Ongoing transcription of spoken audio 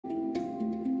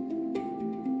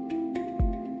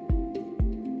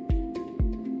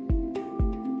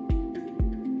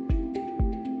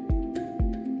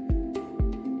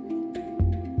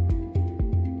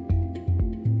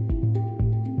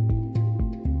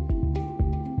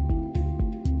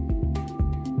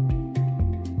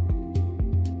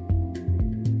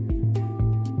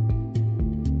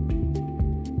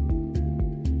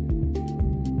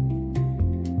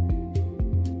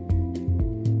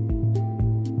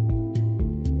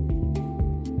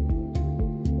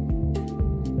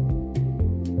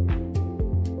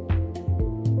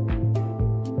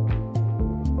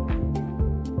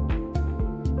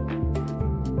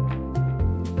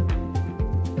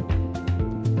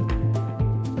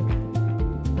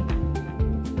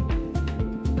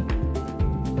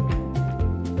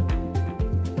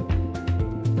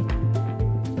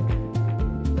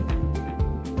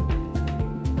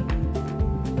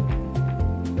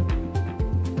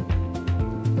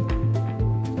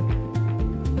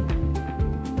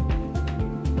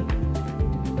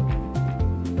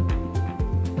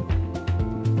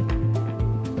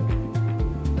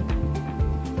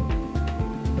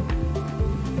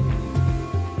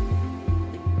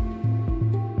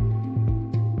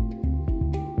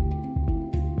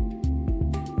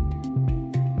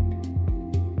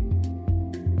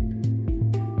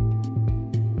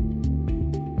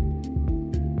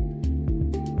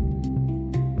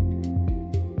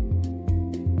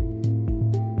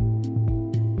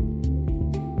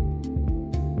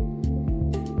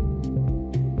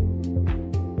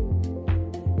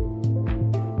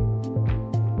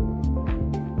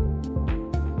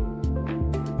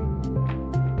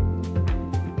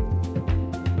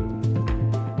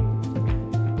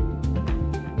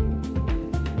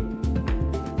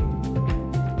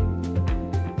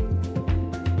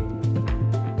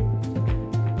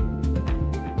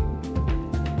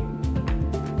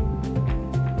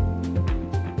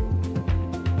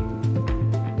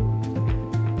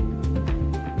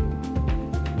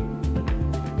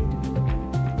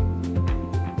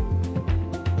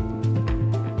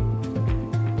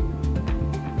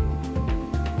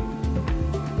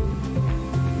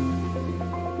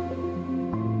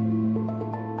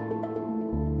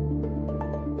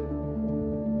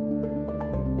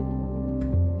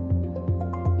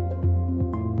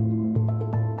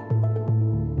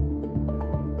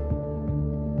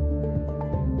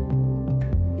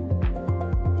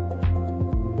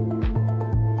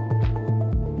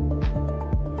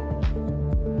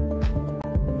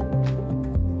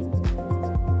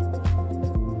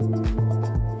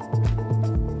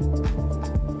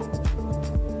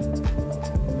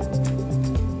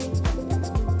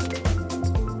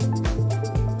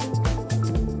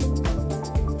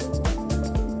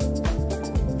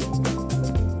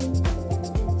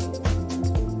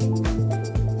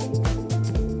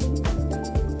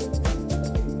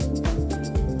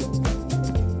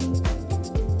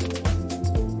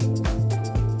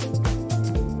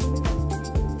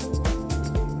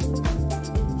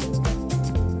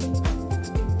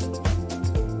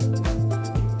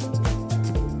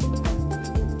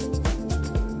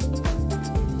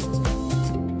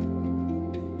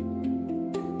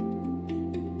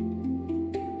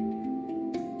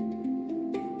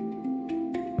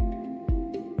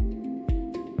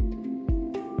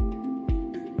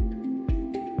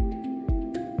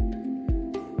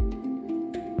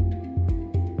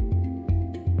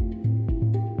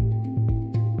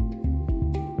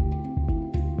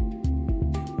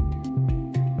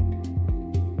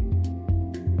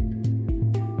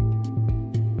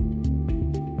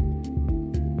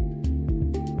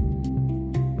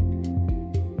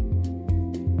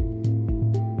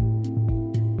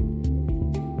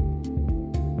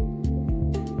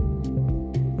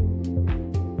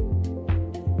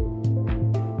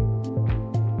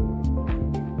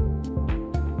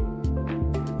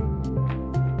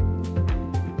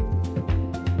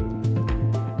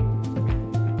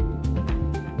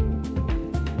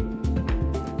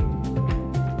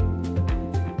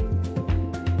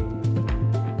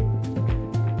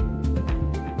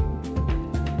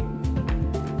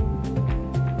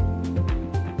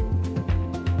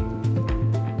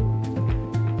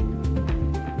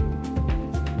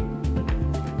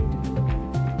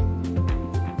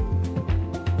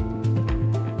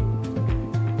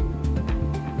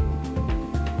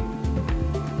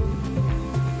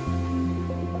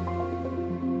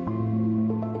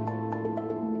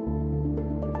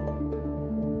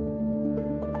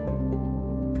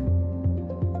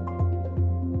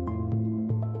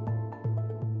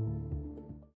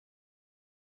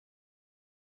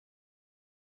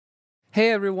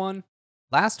Hey everyone!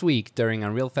 Last week during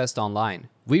Unreal Fest Online,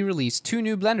 we released 2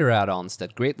 new Blender add-ons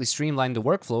that greatly streamlined the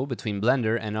workflow between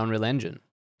Blender and Unreal Engine.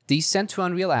 The Send to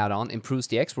Unreal add-on improves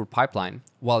the export pipeline,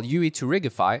 while UE to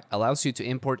Rigify allows you to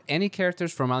import any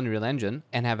characters from Unreal Engine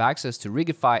and have access to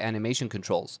Rigify animation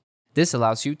controls. This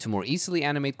allows you to more easily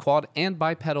animate quad and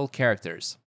bipedal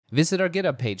characters. Visit our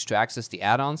GitHub page to access the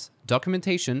add-ons,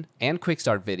 documentation, and quick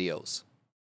start videos.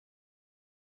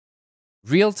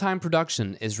 Real-time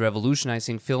production is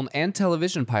revolutionizing film and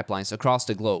television pipelines across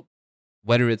the globe.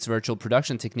 Whether it's virtual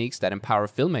production techniques that empower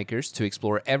filmmakers to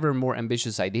explore ever more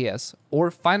ambitious ideas, or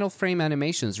final frame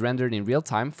animations rendered in real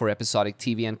time for episodic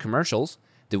TV and commercials,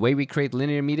 the way we create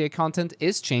linear media content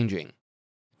is changing.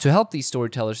 To help these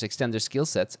storytellers extend their skill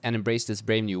sets and embrace this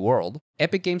brave new world,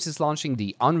 Epic Games is launching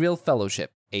the Unreal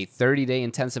Fellowship, a 30-day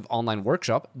intensive online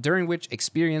workshop during which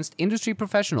experienced industry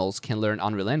professionals can learn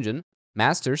Unreal Engine,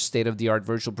 master state-of-the-art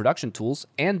virtual production tools,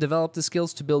 and develop the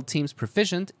skills to build teams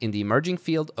proficient in the emerging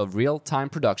field of real-time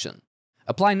production.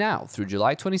 Apply now through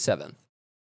July 27th.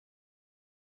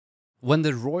 When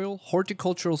the Royal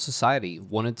Horticultural Society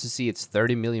wanted to see its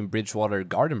 30 million Bridgewater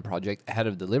garden project ahead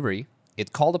of delivery,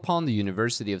 it called upon the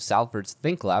University of Salford's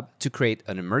ThinkLab to create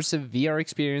an immersive VR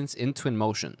experience in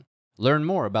Twinmotion. Learn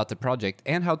more about the project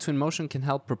and how Twinmotion can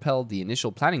help propel the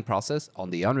initial planning process on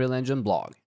the Unreal Engine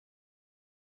blog.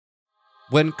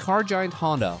 When car giant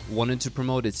Honda wanted to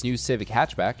promote its new Civic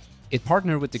hatchback, it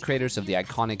partnered with the creators of the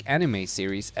iconic anime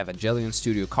series Evangelion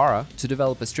Studio Kara to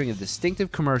develop a string of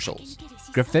distinctive commercials.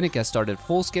 Graphinica started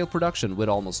full-scale production with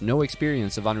almost no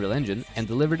experience of Unreal Engine and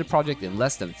delivered the project in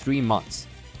less than 3 months.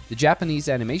 The Japanese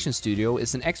animation studio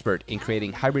is an expert in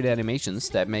creating hybrid animations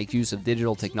that make use of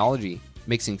digital technology,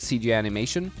 mixing CG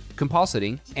animation,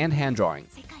 compositing, and hand drawing.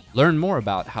 Learn more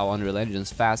about how Unreal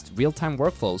Engine's fast, real-time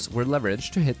workflows were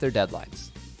leveraged to hit their deadlines.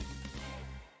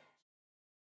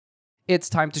 It's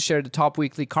time to share the top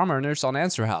weekly karma earners on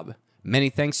AnswerHub. Many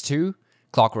thanks to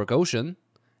Clockwork Ocean,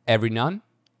 Every Nun,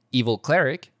 Evil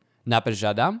Cleric,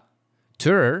 Napajadam,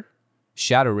 Turer,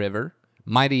 Shadow River,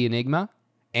 Mighty Enigma,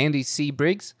 Andy C.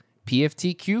 Briggs,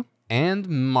 PFTQ, and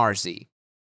Marcy.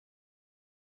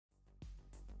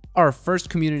 Our first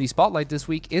community spotlight this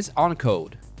week is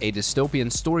ENCODE, a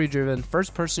dystopian story-driven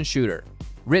first-person shooter.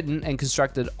 Written and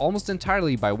constructed almost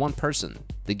entirely by one person,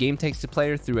 the game takes the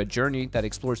player through a journey that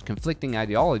explores conflicting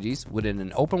ideologies within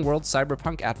an open-world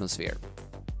cyberpunk atmosphere.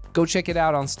 Go check it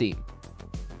out on Steam.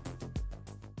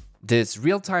 This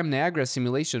real-time Niagara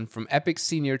simulation from Epic's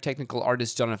senior technical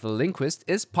artist Jonathan Lindquist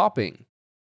is popping.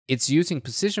 It's using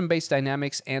position-based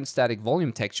dynamics and static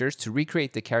volume textures to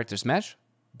recreate the character's mesh,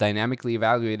 dynamically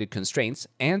evaluated constraints,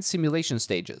 and simulation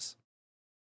stages.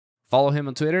 Follow him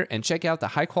on Twitter and check out the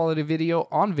high-quality video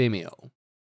on Vimeo.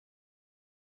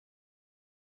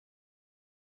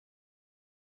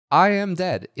 I Am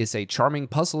Dead is a charming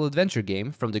puzzle adventure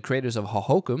game from the creators of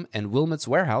Hohokum and Wilmot's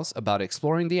Warehouse about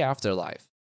exploring the afterlife.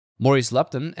 Maurice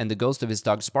Lupton and the ghost of his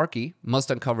dog Sparky must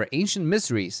uncover ancient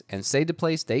mysteries and save the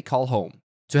place they call home.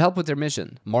 To help with their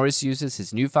mission, Maurice uses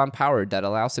his newfound power that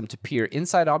allows him to peer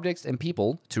inside objects and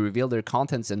people to reveal their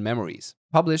contents and memories.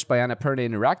 Published by Annapurna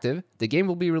Interactive, the game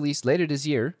will be released later this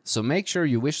year, so make sure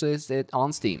you wishlist it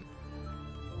on Steam.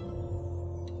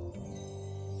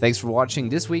 Thanks for watching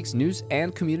this week's News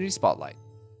and Community Spotlight.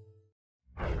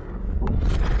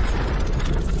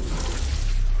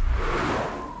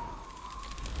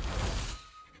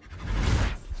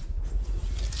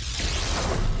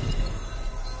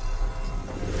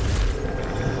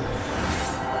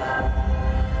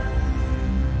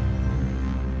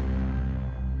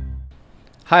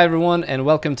 Hi everyone, and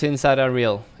welcome to Inside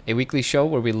Unreal, a weekly show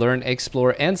where we learn,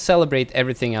 explore, and celebrate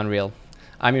everything Unreal.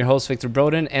 I'm your host, Victor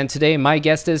Broden, and today my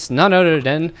guest is none other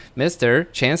than Mr.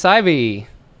 Chance Ivey.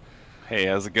 Hey,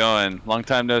 how's it going? Long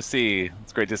time no see.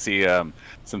 It's great to see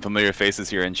some familiar faces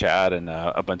here in chat and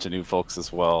a bunch of new folks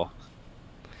as well.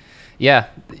 Yeah,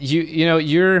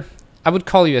 I would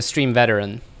call you a stream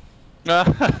veteran.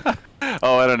 Oh,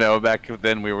 I don't know. Back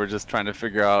then we were just trying to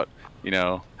figure out,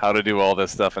 how to do all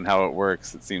this stuff and how it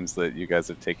works. It seems that you guys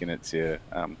have taken it to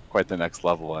quite the next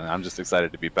level, and I'm just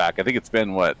excited to be back. I think it's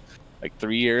been like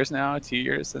 3 years now, 2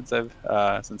 years since I've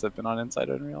been on Inside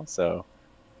Unreal. So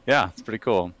yeah, it's pretty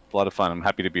cool. A lot of fun. I'm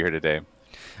happy to be here today.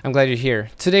 I'm glad you're here.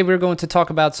 Today we're going to talk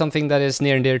about something that is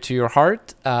near and dear to your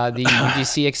heart, the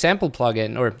UGC example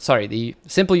plugin, or sorry, the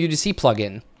SimpleUGC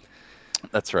plugin.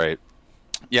 That's right.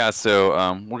 Yeah,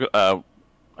 so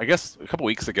I guess a couple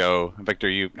weeks ago, Victor,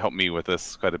 you helped me with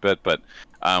this quite a bit, but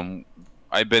we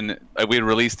had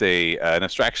released an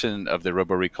abstraction of the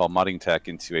Robo Recall modding tech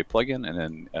into a plugin and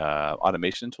an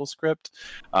automation tool script.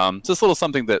 So it's a little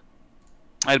something that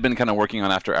I had been kind of working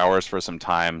on after hours for some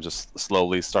time, just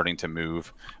slowly starting to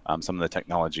move some of the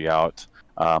technology out.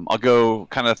 I'll go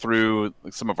kind of through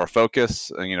some of our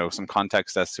focus, some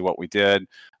context as to what we did,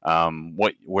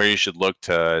 where you should look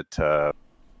to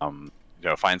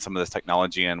find some of this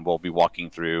technology, and we'll be walking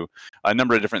through a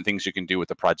number of different things you can do with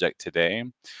the project today.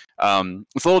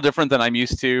 It's a little different than I'm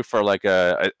used to for like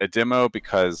a demo,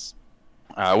 because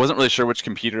I wasn't really sure which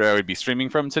computer I would be streaming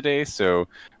from today, so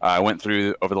I went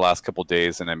through over the last couple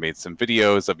days and I made some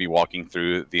videos of me walking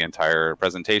through the entire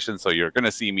presentation. So you're going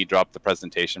to see me drop the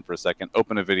presentation for a second,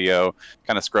 open a video,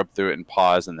 kind of scrub through it and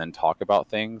pause, and then talk about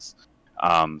things.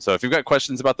 So if you've got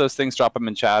questions about those things, drop them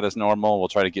in chat as normal. We'll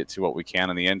try to get to what we can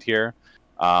in the end here.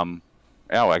 Yeah,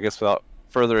 well, I guess without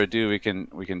further ado, we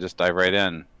can just dive right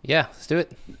in. Yeah, let's do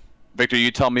it. Victor,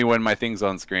 you tell me when my thing's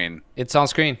on screen. It's on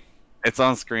screen. It's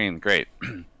on screen. Great.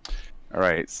 All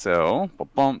right. So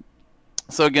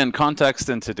again, context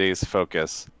in today's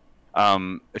focus.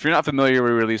 If you're not familiar,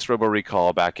 we released Robo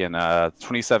Recall back in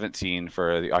 2017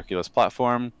 for the Oculus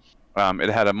platform. It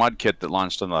had a mod kit that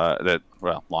launched on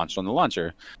the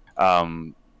launcher.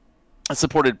 It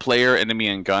supported player, enemy,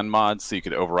 and gun mods, so you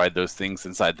could override those things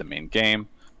inside the main game,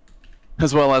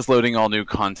 as well as loading all new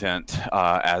content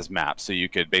as maps. So you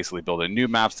could basically build a new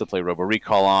maps to play Robo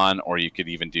Recall on, or you could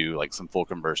even do like some full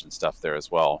conversion stuff there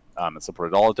as well. It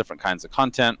supported all different kinds of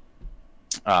content.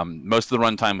 Most of the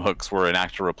runtime hooks were in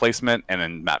actor replacement and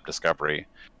in map discovery.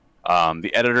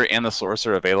 The editor and the source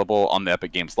are available on the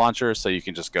Epic Games launcher, so you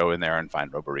can just go in there and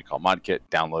find Robo Recall mod kit,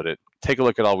 download it, take a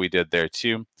look at all we did there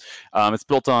too. It's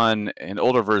built on an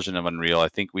older version of Unreal. I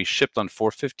think we shipped on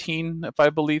 4.15, if I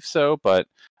believe so, but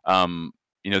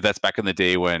that's back in the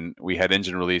day when we had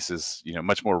engine releases,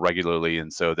 much more regularly,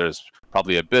 and so there's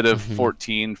probably a bit of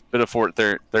 14, bit of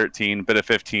 13, bit of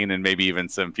 15, and maybe even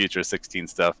some future 16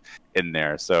 stuff in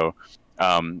there. So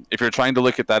if you're trying to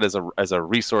look at that as a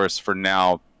resource for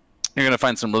now, you're going to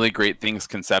find some really great things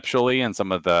conceptually and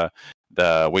some of the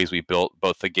ways we built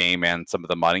both the game and some of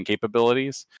the modding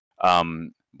capabilities.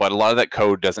 But a lot of that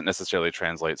code doesn't necessarily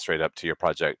translate straight up to your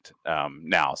project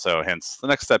now. So hence the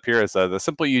next step here is the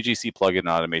SimpleUGC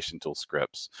plugin automation tool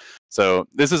scripts. So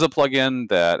this is a plugin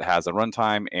that has a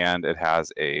runtime and it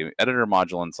has a editor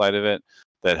module inside of it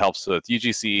that helps with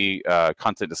UGC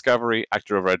content discovery,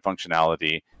 actor override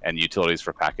functionality, and utilities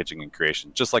for packaging and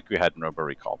creation, just like we had in Robo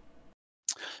Recall.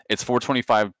 It's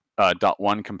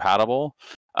 425.1 compatible.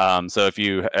 So if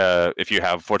you have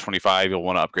 425, you'll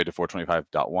want to upgrade to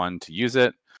 425.1 to use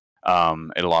it.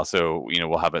 It'll also,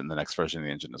 we'll have it in the next version of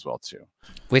the engine as well too.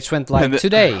 Which went live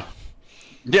today.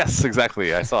 Yes,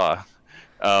 exactly. I saw.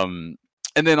 And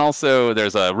then also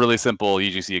there's a really simple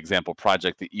UGC example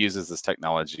project that uses this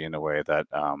technology in a way that,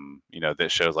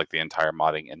 that shows like the entire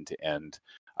modding end-to-end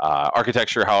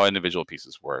architecture, how individual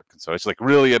pieces work. And so it's like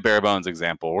really a bare bones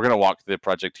example. We're going to walk through the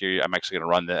project here. I'm actually going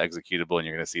to run the executable, and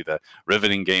you're going to see the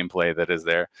riveting gameplay that is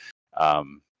there.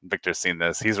 Victor's seen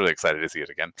this. He's really excited to see it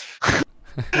again.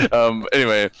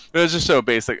 Anyway, let's just show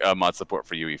basic mod support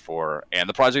for UE4. And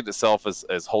the project itself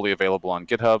is wholly available on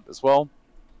GitHub as well,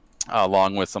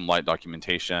 along with some light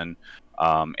documentation.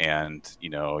 And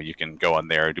you can go on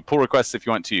there, do pull requests if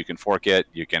you want to. You can fork it.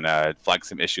 You can flag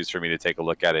some issues for me to take a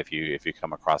look at if you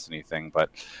come across anything. But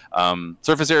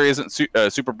surface area isn't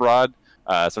super broad,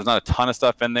 so there's not a ton of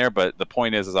stuff in there. But the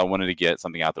point is I wanted to get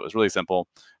something out that was really simple,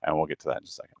 and we'll get to that in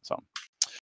just a second. So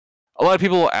a lot of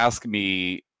people ask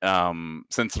me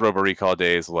since the Robo Recall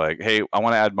days, like, hey, I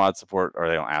want to add mod support, or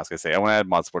they don't ask, I say, I want to add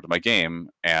mod support to my game.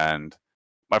 And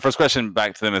my first question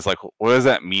back to them is like, what does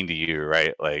that mean to you,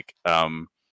 right? Like,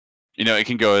 it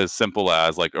can go as simple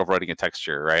as like overriding a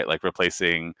texture, right? Like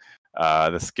replacing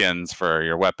the skins for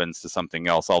your weapons to something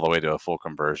else, all the way to a full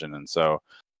conversion. And so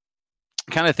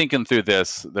kind of thinking through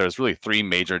this, there's really three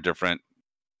major different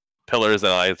pillars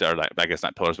that I guess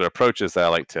not pillars, but approaches that I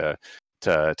like to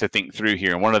think through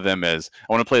here. And one of them is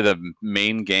I want to play the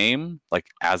main game like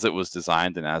as it was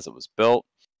designed and as it was built.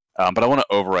 But I want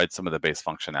to override some of the base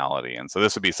functionality. And so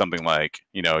this would be something like,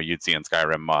 you'd see in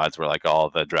Skyrim mods where like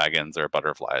all the dragons or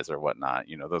butterflies or whatnot,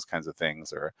 those kinds of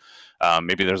things. Or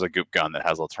maybe there's a goop gun that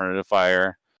has alternative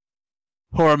fire.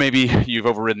 Or maybe you've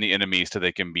overridden the enemies so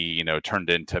they can be,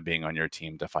 turned into being on your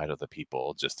team to fight other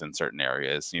people just in certain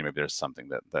areas. Maybe there's something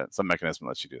that some mechanism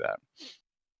lets you do that.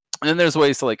 And then there's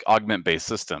ways to like augment base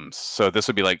systems. So this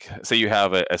would be like, say you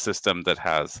have a system that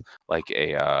has like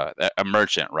a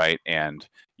merchant, right? And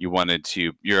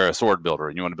you're a sword builder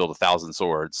and you want to build 1,000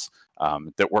 swords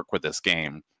that work with this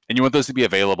game. And you want those to be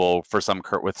available for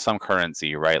with some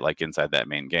currency, right? Like inside that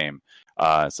main game.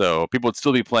 So people would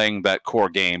still be playing that core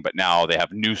game, but now they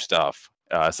have new stuff,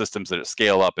 systems that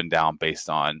scale up and down based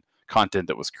on content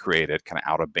that was created kind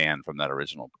of out of band from that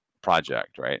original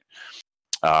project, right?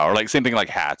 Or like same thing like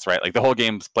hats, right? Like the whole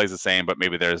game plays the same, but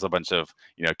maybe there's a bunch of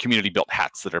community built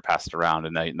hats that are passed around,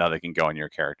 and now they can go on your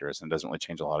characters, and it doesn't really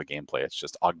change a lot of gameplay. It's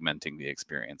just augmenting the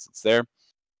experience that's there.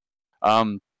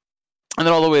 And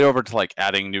then all the way over to like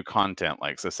adding new content.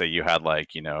 Like, so say you had like,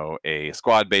 a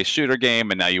squad-based shooter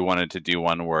game, and now you wanted to do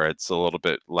one where it's a little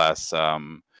bit less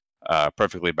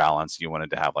perfectly balanced. You wanted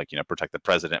to have like, protect the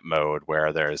president mode,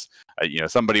 where there's,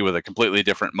 somebody with a completely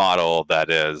different model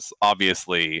that is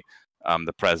obviously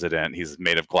the president. He's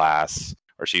made of glass,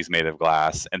 or she's made of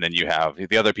glass. And then you have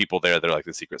the other people there that are like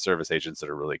the Secret Service agents that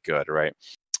are really good, right?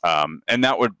 And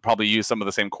that would probably use some of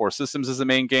the same core systems as the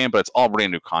main game, but it's all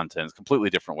brand new content. It's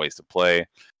completely different ways to play.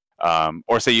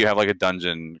 Or say you have like a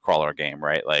dungeon crawler game,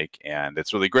 right? Like, and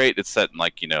it's really great. It's set in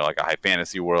like, like a high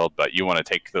fantasy world, but you want to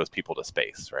take those people to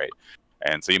space, right?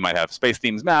 And so you might have space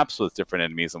themed maps with different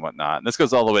enemies and whatnot. And this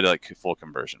goes all the way to like full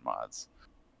conversion mods.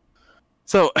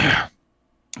 So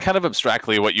kind of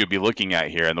abstractly what you'd be looking at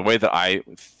here, and the way that I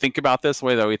think about this, the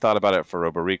way that we thought about it for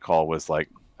Robo Recall was like,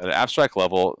 at an abstract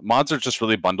level, mods are just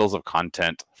really bundles of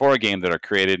content for a game that are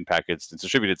created and packaged and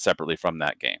distributed separately from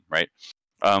that game, right?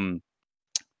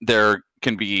 There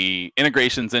can be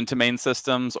integrations into main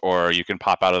systems, or you can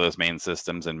pop out of those main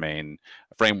systems and main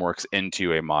frameworks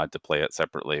into a mod to play it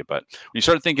separately. But when you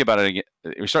start thinking about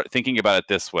it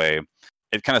this way,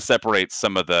 it kind of separates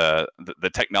some of the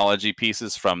technology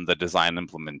pieces from the design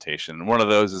implementation. And one of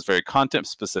those is very content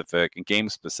specific and game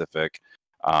specific,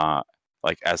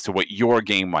 like as to what your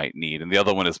game might need. And the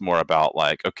other one is more about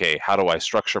like, okay, how do I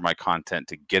structure my content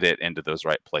to get it into those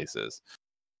right places?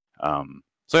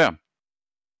 So yeah.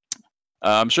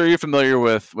 I'm sure you're familiar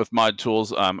with mod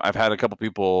tools. I've had a couple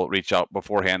people reach out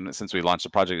beforehand since we launched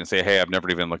the project and say, hey, I've never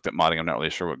even looked at modding. I'm not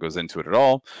really sure what goes into it at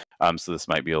all. So this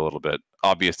might be a little bit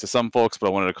obvious to some folks, but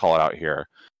I wanted to call it out here.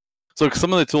 So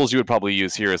some of the tools you would probably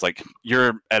use here is like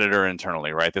your editor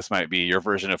internally, right? This might be your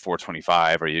version of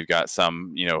 425, or you've got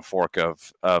some, fork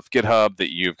of GitHub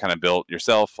that you've kind of built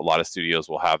yourself. A lot of studios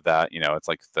will have that. It's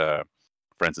like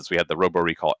for instance, we had the Robo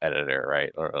Recall editor,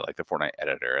 right? Or like the Fortnite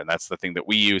editor. And that's the thing that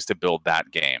we use to build that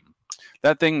game.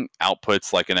 That thing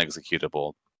outputs like an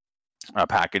executable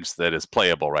package that is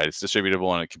playable, right? It's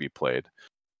distributable and it can be played.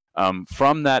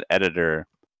 From that editor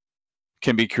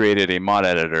can be created a mod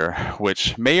editor,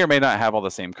 which may or may not have all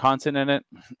the same content in it.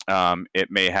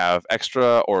 It may have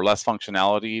extra or less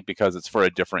functionality because it's for a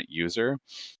different user.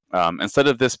 Instead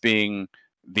of this being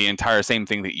the entire same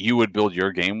thing that you would build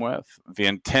your game with, the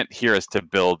intent here is to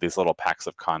build these little packs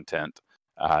of content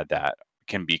that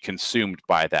can be consumed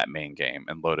by that main game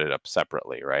and loaded up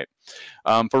separately, right?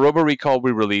 For Robo Recall,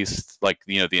 we released like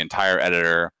the entire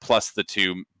editor plus the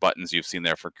 2 buttons you've seen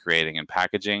there for creating and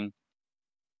packaging.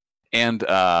 And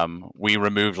we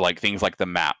removed like things like the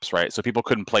maps, right? So people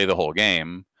couldn't play the whole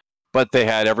game, but they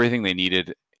had everything they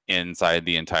needed inside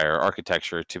the entire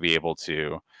architecture to be able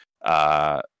to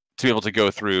go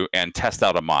through and test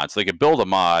out a mod. So they could build a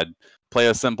mod, play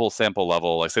a simple sample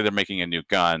level, like say they're making a new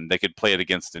gun, they could play it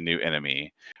against a new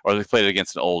enemy, or they play it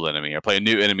against an old enemy, or play a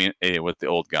new enemy with the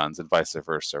old guns, and vice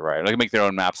versa, right? They can make their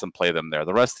own maps and play them there.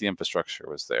 The rest of the infrastructure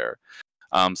was there.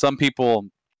 Some people,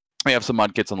 we have some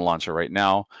mod kits on the launcher right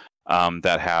now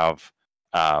that have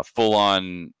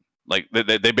full-on, like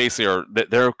they basically are,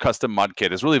 their custom mod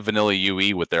kit is really vanilla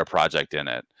UE with their project in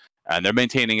it. And they're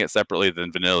maintaining it separately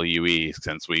than vanilla UE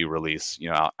since we release,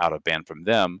 out of band from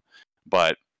them.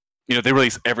 But, they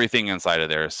release everything inside of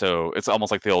there. So it's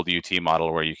almost like the old UT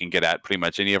model where you can get at pretty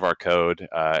much any of our code,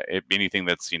 anything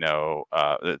that's,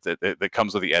 that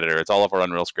comes with the editor. It's all of our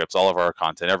Unreal scripts, all of our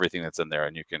content, everything that's in there,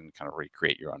 and you can kind of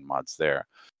recreate your own mods there.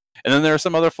 And then there are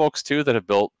some other folks, too, that have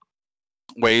built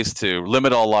ways to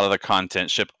limit a lot of the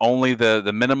content, ship only the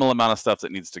minimal amount of stuff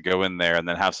that needs to go in there, and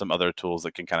then have some other tools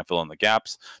that can kind of fill in the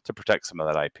gaps to protect some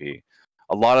of that IP.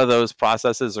 A lot of those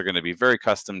processes are going to be very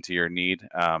custom to your need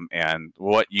and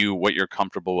what you're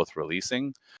comfortable with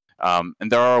releasing. And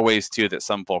there are ways too that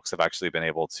some folks have actually been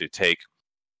able to take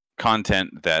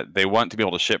content that they want to be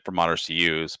able to ship for modders to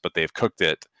use, but they've cooked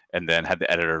it and then had the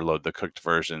editor load the cooked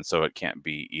version so it can't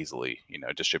be easily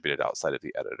distributed outside of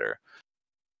the editor.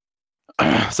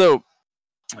 So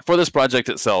for this project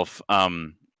itself, I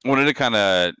wanted to kind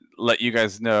of let you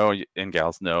guys know and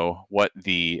gals know what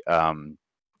the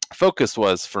focus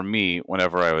was for me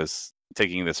whenever I was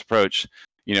taking this approach.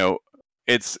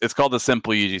 It's called the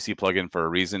SimpleUGC plugin for a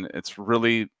reason. It's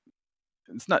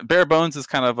not bare bones. Is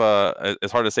kind of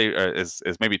is hard to say, is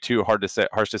maybe too harsh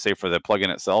to say for the plugin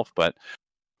itself, but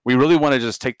we really want to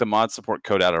just take the mod support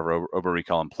code out of Robo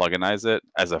Recall and pluginize it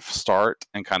as a start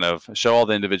and kind of show all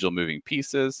the individual moving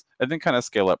pieces and then kind of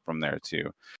scale up from there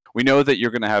too. We know that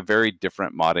you're going to have very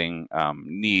different modding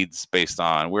needs based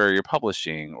on where you're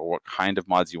publishing or what kind of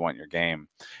mods you want in your game.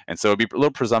 And so it'd be a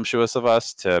little presumptuous of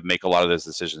us to make a lot of those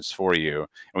decisions for you.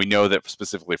 And we know that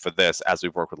specifically for this, as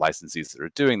we've worked with licensees that are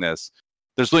doing this,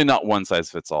 there's really not one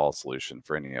size fits all solution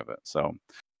for any of it. So,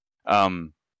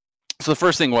 so the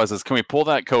first thing is can we pull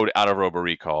that code out of Robo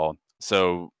Recall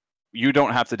so you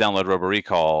don't have to download Robo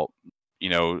Recall,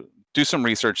 do some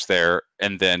research there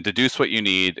and then deduce what you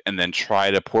need and then try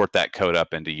to port that code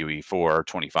up into UE4 or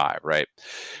 25, right?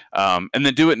 And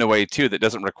then do it in a way too that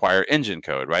doesn't require engine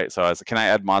code, right? So can I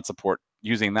add mod support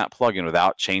using that plugin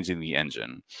without changing the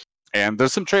engine? And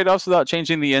there's some trade-offs without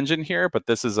changing the engine here, but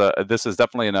this is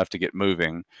definitely enough to get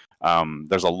moving.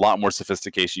 There's a lot more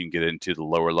sophistication you can get into the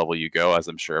lower level you go, as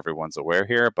I'm sure everyone's aware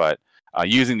here. But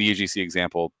using the UGC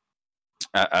example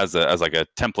as like a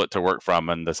template to work from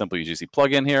and the SimpleUGC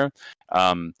plugin here,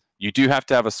 you do have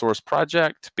to have a source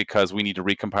project because we need to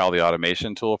recompile the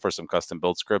automation tool for some custom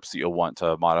build scripts that you'll want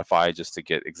to modify just to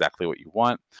get exactly what you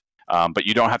want. But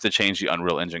you don't have to change the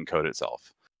Unreal Engine code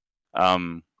itself.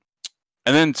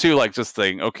 And then too, like just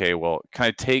saying, okay, well, can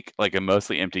I take like a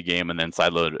mostly empty game and then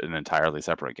sideload an entirely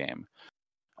separate game?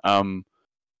 One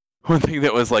thing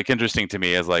that was like interesting to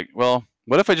me is like, well,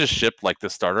 what if I just ship like the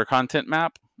starter content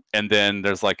map and then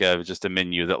there's like just a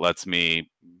menu that lets me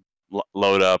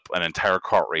load up an entire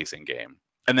kart racing game,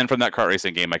 and then from that kart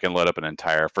racing game I can load up an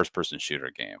entire first-person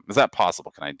shooter game? Is that possible?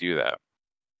 Can I do that?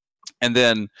 And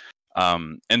then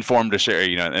in form to share,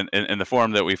 in the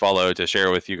form that we follow to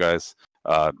share with you guys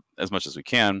as much as we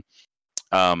can.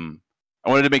 I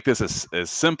wanted to make this as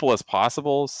simple as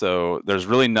possible, so there's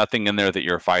really nothing in there that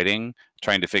you're fighting,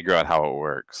 trying to figure out how it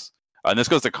works. And this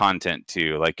goes to content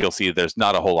too. Like you'll see there's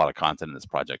not a whole lot of content in this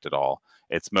project at all.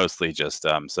 It's mostly just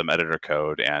some editor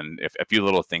code and a few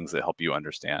little things that help you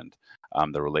understand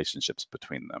the relationships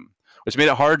between them, which made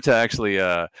it hard to actually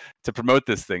to promote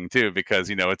this thing too, because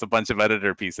it's a bunch of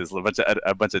editor pieces,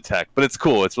 a bunch of tech, but it's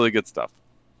cool. It's really good stuff.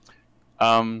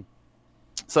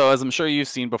 So as I'm sure you've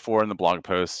seen before in the blog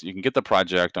posts, you can get the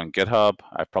project on GitHub.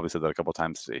 I've probably said that a couple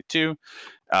times today too.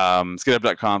 It's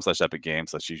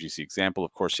github.com/epicgames/UGC example.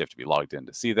 Of course, you have to be logged in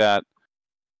to see that.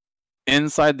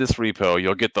 Inside this repo,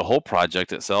 you'll get the whole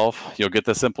project itself. You'll get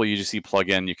the SimpleUGC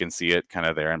plugin. You can see it kind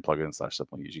of there in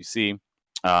plugin/SimpleUGC.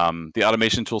 The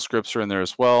automation tool scripts are in there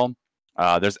as well.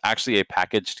 There's actually a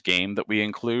packaged game that we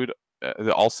include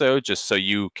also, just so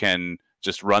you can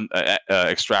just run,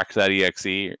 extract that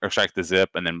exe, extract the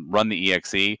zip, and then run the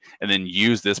exe, and then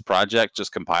use this project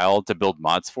just compiled to build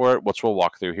mods for it, which we'll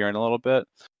walk through here in a little bit.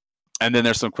 And then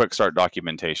there's some quick start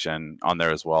documentation on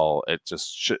there as well. It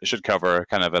just should cover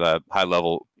kind of at a high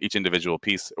level each individual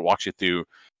piece. It walks you through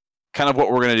kind of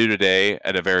what we're going to do today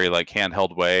at a very like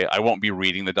handheld way. I won't be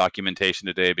reading the documentation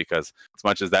today because as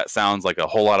much as that sounds like a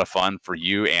whole lot of fun for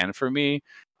you and for me,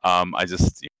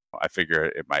 I figure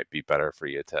it might be better for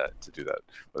you to do that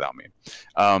without me.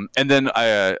 And then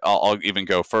I'll even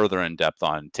go further in depth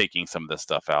on taking some of this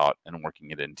stuff out and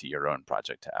working it into your own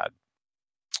project to add.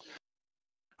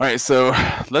 All right, so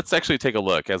let's actually take a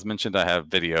look. As mentioned, I have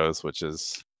videos, which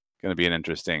is going to be an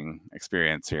interesting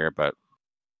experience here, but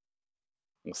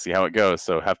we'll see how it goes.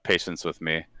 So have patience with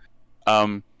me.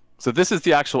 So this is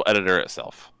the actual editor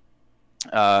itself.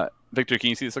 Victor, can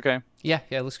you see this okay? Yeah,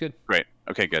 it looks good. Great.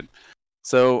 Okay, good.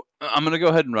 So I'm going to go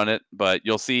ahead and run it, but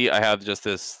you'll see I have just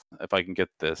this, if I can get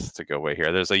this to go away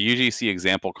here, there's a UGC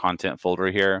example content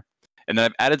folder here. And then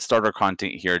I've added starter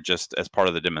content here just as part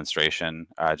of the demonstration,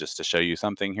 just to show you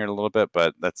something here in a little bit,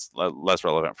 but that's less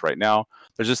relevant for right now.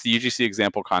 There's just the UGC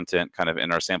example content kind of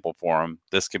in our sample form.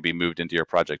 This can be moved into your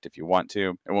project if you want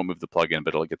to. It won't move the plugin,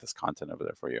 but it'll get this content over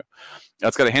there for you. Now,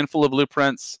 it's got a handful of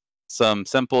blueprints, some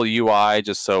simple UI,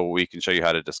 just so we can show you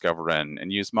how to discover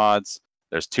and use mods.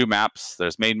 There's two maps.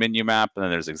 There's main menu map, and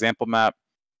then there's example map.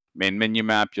 Main menu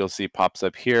map, you'll see pops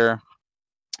up here.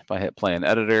 If I hit play in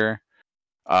editor,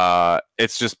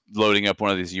 it's just loading up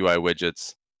one of these UI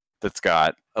widgets that's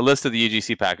got a list of the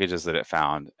UGC packages that it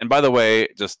found. And by the way,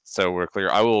 just so we're clear,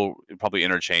 I will probably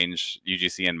interchange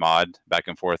UGC and mod back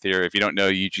and forth here. If you don't know,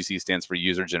 UGC stands for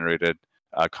user-generated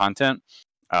content.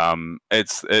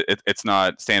 It's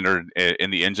not standard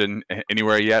in the engine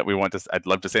anywhere yet. I'd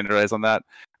love to standardize on that.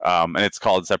 And it's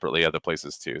called separately other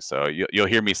places too. So you'll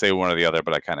hear me say one or the other,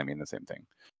 but I kind of mean the same thing.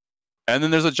 And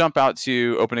then there's a jump out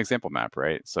to open example map,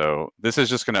 right? So this is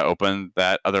just going to open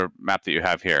that other map that you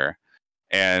have here.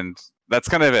 And that's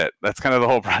kind of it. That's kind of the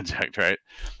whole project, right?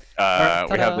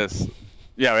 We have this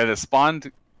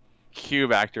spawned.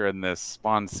 cube actor and this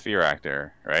spawn sphere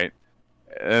actor, right?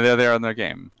 And they're there on their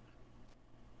game.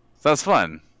 So that's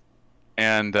fun.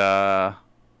 And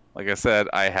like I said,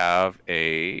 I have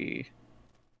a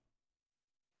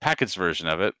packaged version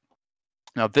of it.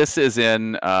 Now this is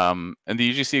in the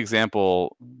UGC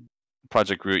example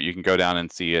project root. You can go down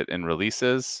and see it in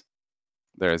releases.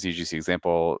 There's UGC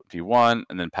example v1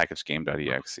 and then package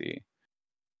game.exe.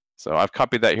 So I've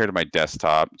copied that here to my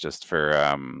desktop just for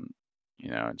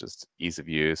just ease of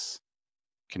use,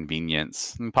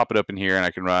 convenience. And pop it open here and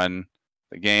I can run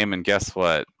the game, and guess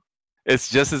what? It's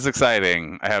just as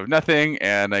exciting. I have nothing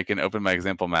and I can open my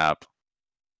example map.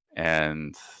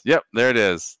 And yep, there it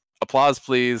is. Applause,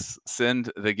 please.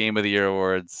 Send the Game of the Year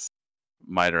awards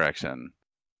my direction.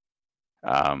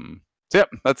 So yep,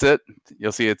 that's it.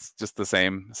 You'll see it's just the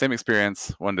same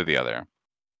experience, one to the other.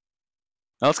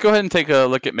 Now let's go ahead and take a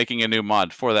look at making a new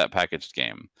mod for that packaged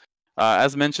game.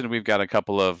 As mentioned, we've got a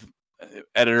couple of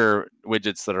editor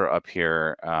widgets that are up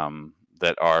here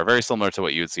that are very similar to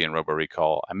what you would see in Robo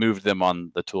Recall. I moved them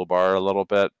on the toolbar a little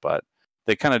bit, but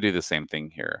they kind of do the same thing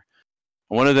here.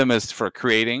 One of them is for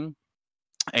creating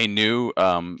a new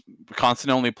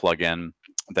constant-only plugin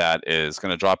that is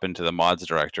going to drop into the mods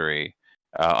directory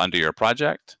under your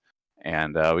project.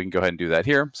 And we can go ahead and do that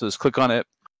here. So just click on it.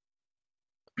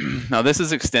 Now this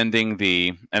is extending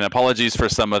and apologies for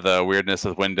some of the weirdness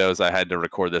with Windows. I had to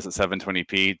record this at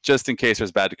 720p just in case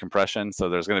there's bad compression. So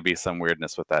there's going to be some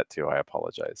weirdness with that too. I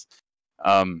apologize.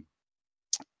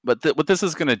 But what this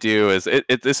is going to do is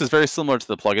this is very similar to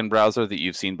the plugin browser that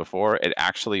you've seen before. It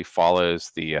actually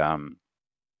follows the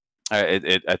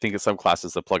I think in some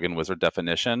classes the plugin wizard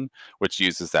definition, which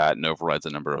uses that and overrides a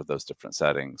number of those different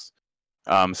settings.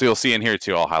 So you'll see in here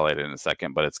too, I'll highlight it in a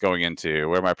second, but it's going into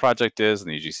where my project is in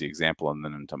the UGC example and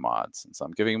then into mods. And so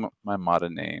I'm giving my mod a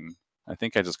name. I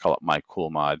think I just call it my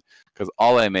cool mod because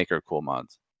all I make are cool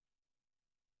mods.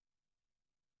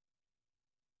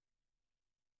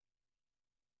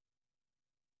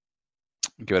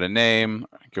 Give it a name,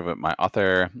 give it my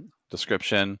author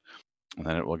description, and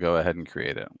then it will go ahead and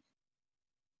create it.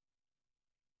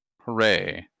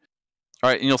 Hooray. All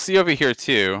right, and you'll see over here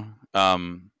too,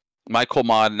 my cool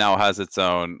mod now has its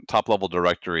own top level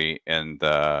directory in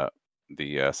the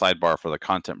sidebar for the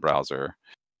content browser.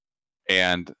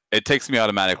 And it takes me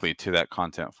automatically to that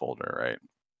content folder, right?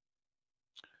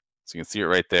 So you can see it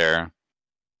right there.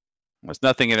 There's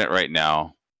nothing in it right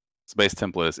now. The base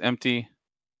template is empty.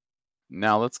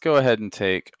 Now let's go ahead and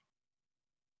take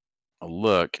a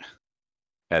look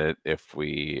at it if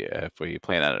we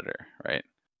play an editor, right?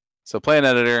 So play an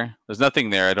editor. There's nothing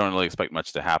there. I don't really expect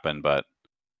much to happen, but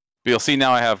you'll see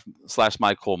now I have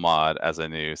 /mycoolmod as a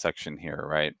new section here,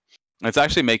 right? And it's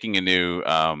actually making a new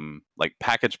like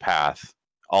package path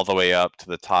all the way up to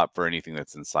the top for anything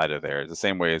that's inside of there. It's the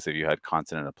same way as if you had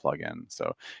content in a plugin.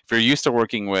 So if you're used to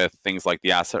working with things like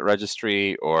the asset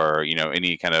registry or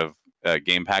any kind of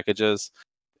game packages,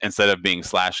 instead of being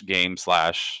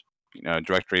 /game/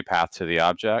 directory path to the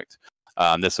object,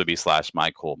 this would be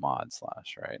 /mycoolmod/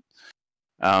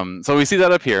 right? So we see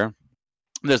that up here.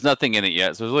 There's nothing in it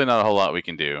yet, so there's really not a whole lot we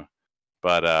can do.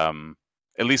 But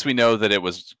at least we know that it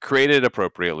was created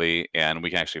appropriately, and we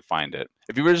can actually find it.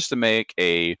 If you were just to make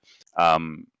a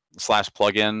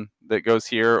 /plugin that goes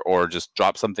here, or just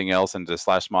drop something else into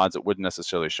 /mods, it wouldn't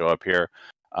necessarily show up here.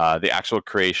 The actual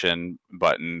creation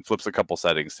button flips a couple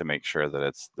settings to make sure that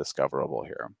it's discoverable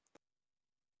here.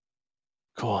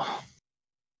 Cool.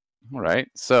 All right,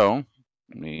 so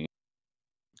let me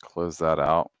close that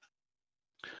out.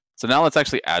 So now let's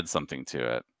actually add something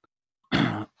to it.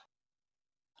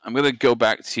 I'm going to go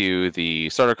back to the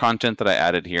starter content that I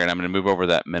added here, and I'm going to move over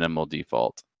that minimal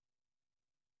default.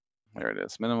 There it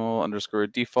is,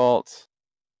 minimal_default.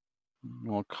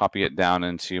 We'll copy it down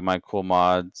into my cool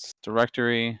mods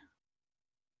directory.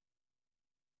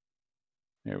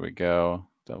 Here we go.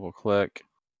 Double click.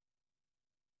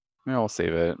 Maybe I'll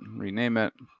save it, rename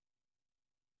it.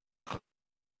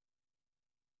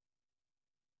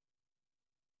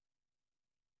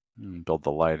 Build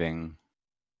the lighting.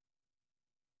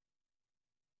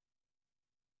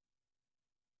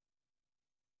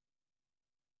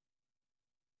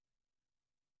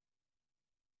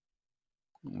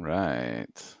 Right.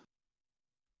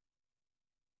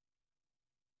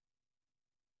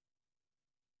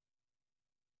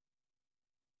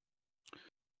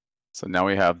 So now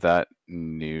we have that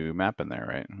new map in there,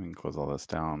 right? We can close all this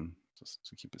down just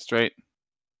to keep it straight.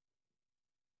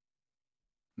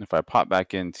 And if I pop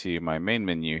back into my main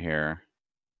menu here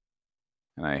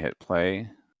and I hit play,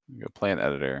 go play an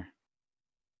editor.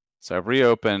 So I've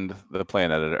reopened the play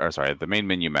an editor, or sorry, the main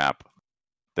menu map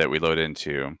that we load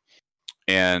into.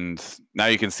 And now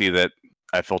you can see that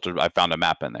I found a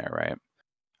map in there, right?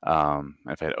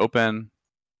 If I hit open,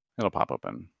 it'll pop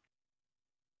open.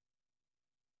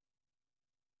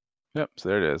 Yep, so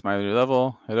there it is. My new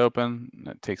level, hit open, and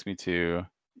it takes me to,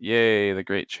 yay, the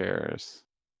great chairs.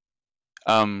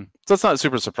 So it's not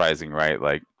super surprising, right?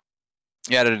 Like,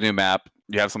 you added a new map,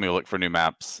 you have something to look for new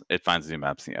maps, it finds new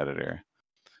maps in the editor.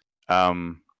 I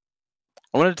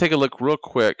wanted to take a look real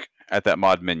quick at that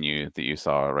mod menu that you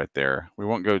saw right there. We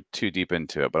won't go too deep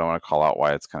into it, but I want to call out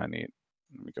why it's kind of neat.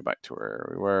 Let me go back to where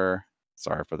we were.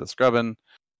 Sorry for the scrubbing.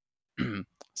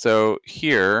 So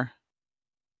here,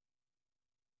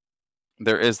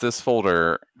 there is this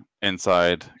folder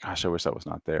inside. Gosh, I wish that was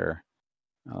not there.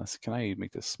 Can I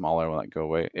make this smaller? Will that go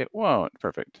away? It won't.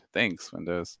 Perfect. Thanks,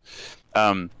 Windows.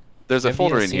 There's a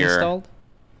folder in here. Installed?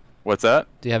 What's that?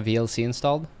 Do you have VLC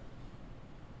installed?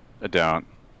 I don't.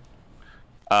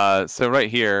 So right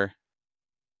here,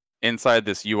 inside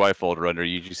this UI folder under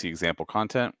UGC example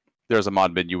content, there's a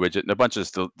mod menu widget and a bunch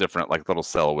of different like little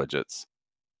cell widgets.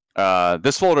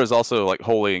 This folder is also like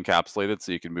wholly encapsulated,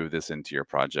 so you can move this into your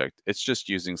project. It's just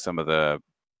using some of the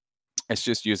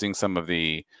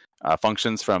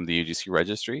functions from the UGC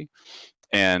registry,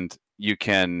 and you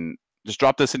can just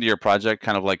drop this into your project,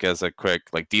 kind of like as a quick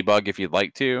like debug if you'd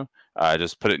like to.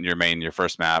 Just put it in your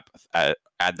first map,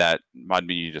 add that mod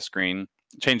menu to screen,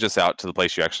 change this out to the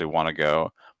place you actually want to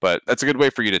go. But that's a good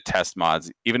way for you to test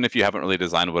mods, even if you haven't really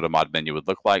designed what a mod menu would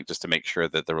look like, just to make sure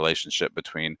that the relationship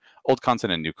between old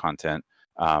content and new content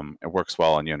it works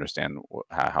well, and you understand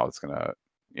how it's gonna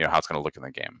look in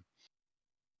the game.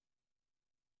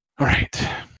 All right,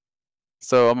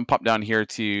 so I'm gonna pop down here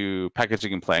to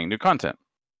packaging and playing new content.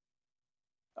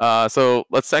 So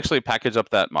let's actually package up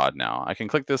that mod now. I can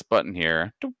click this button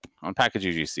here on Package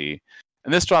UGC,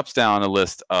 and this drops down a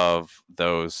list of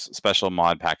those special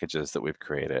mod packages that we've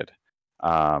created.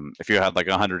 If you had like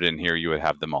 100 in here, you would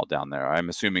have them all down there. I'm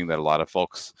assuming that a lot of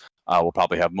folks will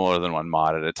probably have more than one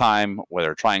mod at a time,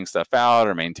 whether trying stuff out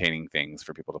or maintaining things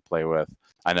for people to play with.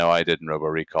 I know I did in Robo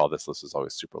Recall. This list is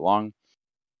always super long.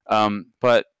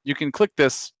 But you can click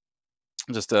this,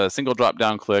 just a single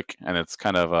drop-down click, and it's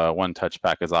kind of a one-touch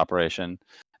package operation.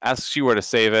 Asks you where to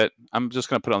save it. I'm just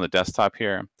going to put it on the desktop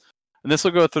here. And this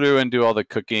will go through and do all the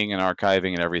cooking and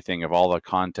archiving and everything of all the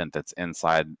content that's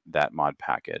inside that mod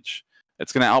package.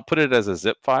 It's going to output it as a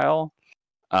zip file.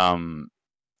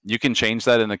 You can change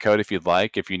that in the code if you'd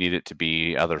like, if you need it to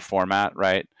be other format,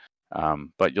 right?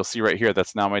 But you'll see right here,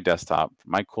 that's now my desktop,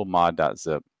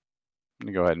 mycoolmod.zip. I'm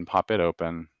going to go ahead and pop it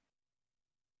open.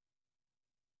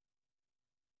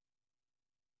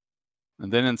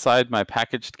 And then inside my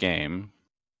packaged game,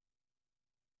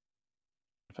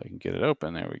 if I can get it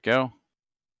open, there we go.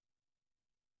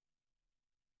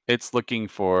 It's looking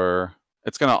for,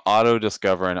 it's going to auto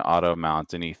discover and auto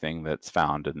mount anything that's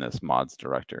found in this mods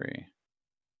directory.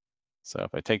 So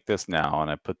if I take this now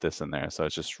and I put this in there, so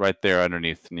it's just right there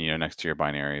underneath, next to your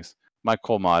binaries. My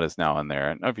cool mod is now in there.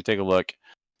 And if you take a look,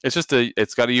 it's just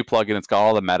it's got a U plugin. It's got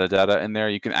all the metadata in there.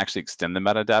 You can actually extend the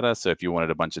metadata. So if you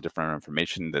wanted a bunch of different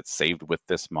information that's saved with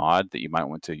this mod that you might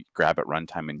want to grab at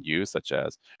runtime and use, such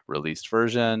as released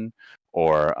version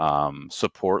or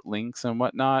support links and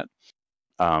whatnot,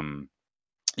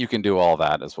 you can do all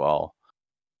that as well.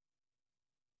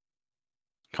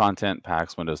 Content,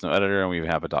 packs, Windows no editor, and we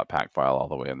have a .pack file all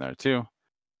the way in there too.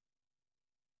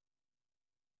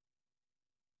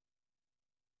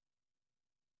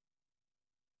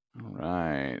 All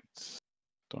right,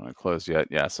 don't want to close yet.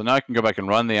 Yeah, so now I can go back and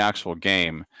run the actual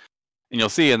game, and you'll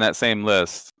see in that same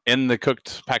list, in the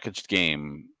cooked packaged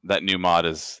game, that new mod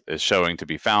is showing to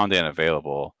be found and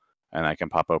available, and I can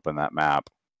pop open that map.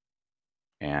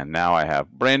 And now I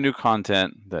have brand new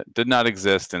content that did not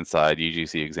exist inside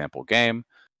UGC example game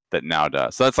that now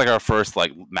does. So that's like our first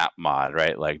like map mod,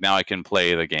 right? Like now I can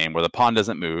play the game where the pawn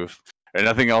doesn't move and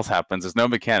nothing else happens. There's no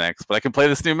mechanics, but I can play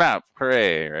this new map.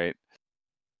 Hooray, right?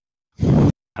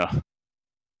 Oh,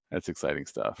 that's exciting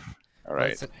stuff. All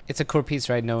right. Well, it's a core piece,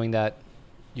 right? Knowing that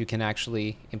you can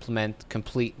actually implement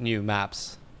complete new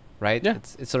maps, right? Yeah.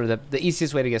 It's sort of the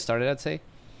easiest way to get started, I'd say.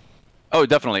 Oh,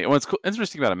 definitely. And what's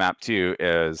interesting about a map too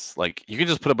is like you can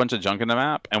just put a bunch of junk in the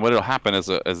map, and what will happen is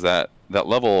that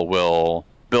level will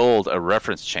build a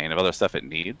reference chain of other stuff it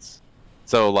needs.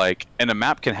 So like, and a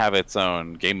map can have its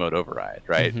own game mode override,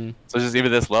 right? Mm-hmm. So just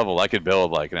even this level, I could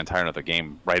build like an entire other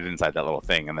game right inside that little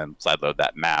thing, and then sideload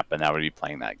that map, and now we'd be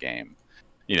playing that game.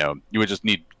 You would just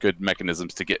need good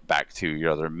mechanisms to get back to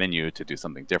your other menu to do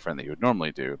something different that you would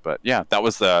normally do. But yeah, that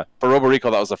was for Robo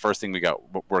Recall, that was the first thing we got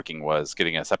working, was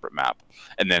getting a separate map,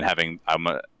 and then having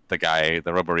the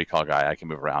Robo Recall guy, I can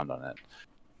move around on it.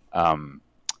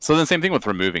 So then same thing with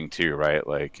removing too, right?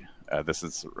 Like this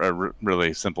is a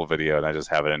really simple video and I just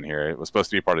have it in here. It was supposed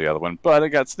to be part of the other one, but it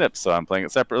got snipped, so I'm playing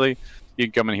it separately. You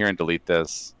can come in here and delete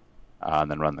this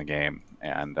and then run the game.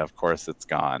 And of course it's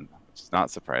gone, which is not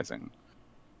surprising.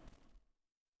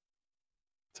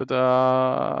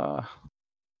 Ta-da!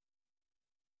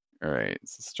 All right,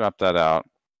 so let's drop that out.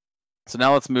 So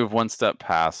now let's move one step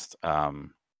past, here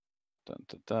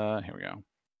we go.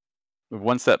 Move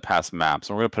one step past maps,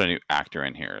 and we're going to put a new actor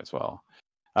in here as well.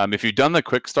 If you've done the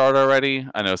quick start already,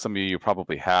 I know some of you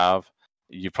probably have.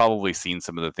 You've probably seen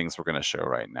some of the things we're going to show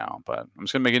right now, but I'm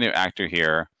just going to make a new actor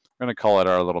here. We're going to call it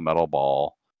our little metal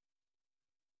ball,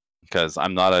 because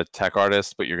I'm not a tech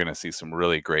artist, but you're going to see some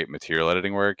really great material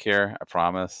editing work here, I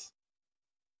promise.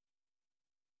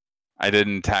 I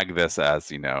didn't tag this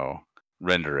as,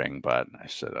 rendering, but I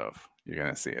should have. You're going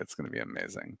to see it's going to be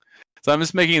amazing. So I'm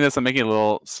just making this, I'm making a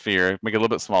little sphere, make it a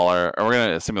little bit smaller, and we're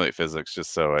going to simulate physics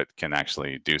just so it can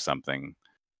actually do something.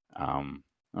 I'm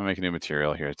making new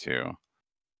material here too.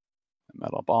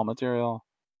 Metal ball material.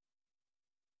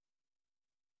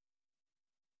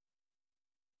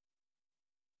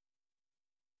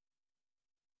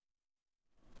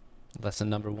 Lesson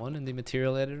number 1 in the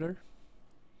material editor.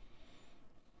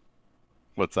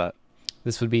 What's that?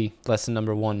 This would be lesson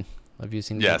number 1 of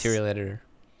using the material editor.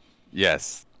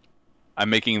 Yes. I'm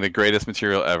making the greatest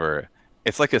material ever.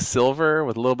 It's like a silver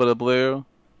with a little bit of blue.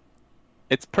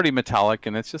 It's pretty metallic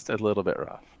and it's just a little bit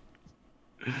rough.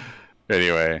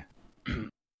 Anyway.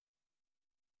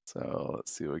 So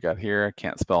let's see what we got here. I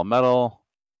can't spell metal.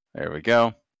 There we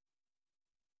go.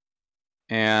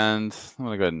 And I'm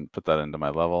going to go ahead and put that into my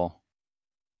level.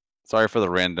 Sorry for the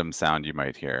random sound you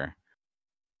might hear.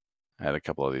 I had a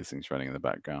couple of these things running in the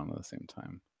background at the same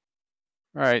time.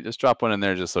 All right, just drop one in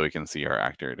there just so we can see our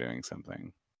actor doing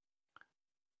something.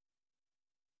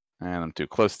 And I'm too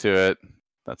close to it.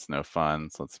 That's no fun.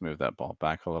 So let's move that ball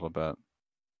back a little bit.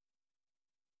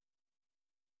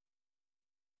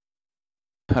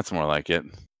 That's more like it.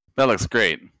 That looks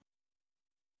great.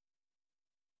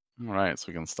 All right, so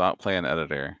we can stop playing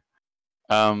editor.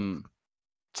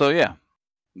 So yeah,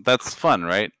 that's fun,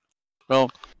 right? Well,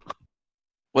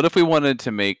 what if we wanted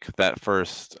to make that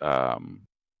first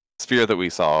sphere that we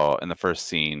saw in the first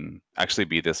scene actually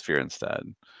be this sphere instead?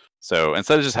 So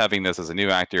instead of just having this as a new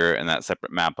actor and that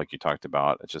separate map like you talked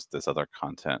about, it's just this other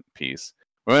content piece.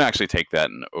 We're going to actually take that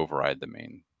and override the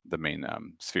main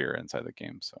sphere inside the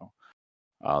game. So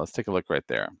let's take a look right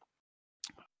there.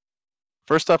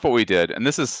 First off, what we did, and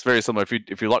this is very similar.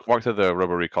 If you walk to the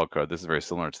Robo Recall code, this is very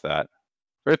similar to that.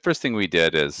 Very first thing we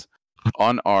did is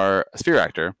on our sphere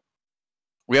actor,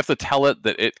 we have to tell it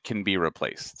that it can be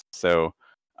replaced. So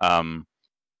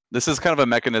this is kind of a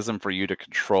mechanism for you to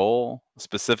control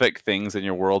specific things in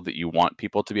your world that you want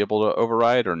people to be able to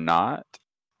override or not.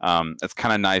 It's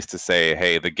kind of nice to say,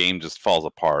 hey, the game just falls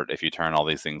apart if you turn all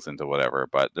these things into whatever,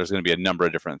 but there's going to be a number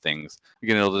of different things.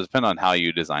 Again, it'll depend on how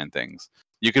you design things.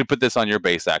 You could put this on your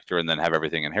base actor and then have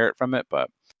everything inherit from it, but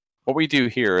what we do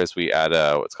here is we add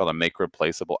what's called a make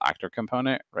replaceable actor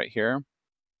component right here.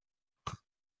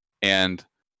 And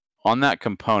on that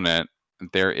component,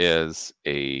 there is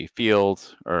a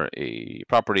field or a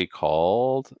property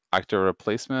called actor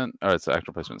replacement, or it's an actor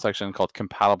replacement section called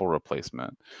compatible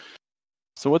replacement.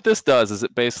 So what this does is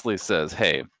it basically says,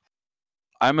 hey,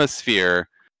 I'm a sphere,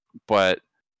 but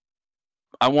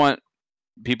I want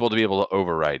people to be able to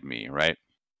override me, right?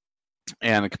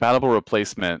 And the compatible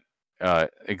replacement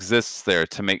exists there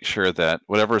to make sure that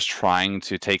whatever is trying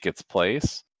to take its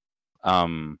place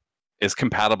is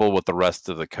compatible with the rest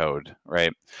of the code,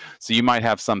 right? So you might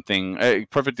have something, a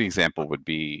perfect example would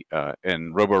be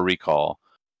in Robo Recall,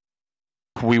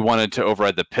 we wanted to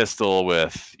override the pistol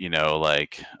with,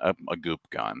 like a goop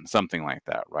gun, something like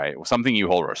that, right? Something you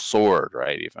hold, or a sword,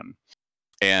 right, even.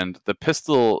 And the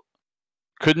pistol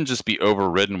couldn't just be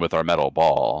overridden with our metal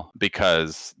ball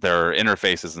because there are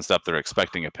interfaces and stuff that are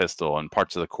expecting a pistol and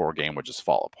parts of the core game would just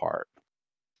fall apart.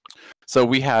 So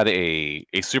we had a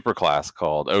superclass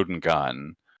called Addon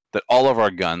gun that all of our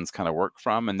guns kind of work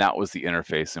from, and that was the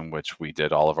interface in which we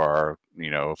did all of our,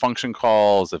 function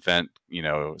calls, event,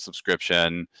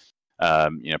 subscription,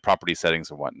 property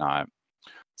settings and whatnot.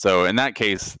 So in that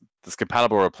case, this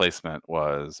compatible replacement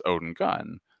was Addon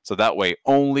gun. So that way,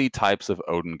 only types of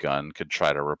Addon gun could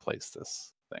try to replace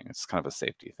this thing. It's kind of a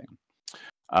safety thing.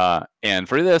 And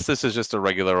for this is just a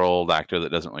regular old actor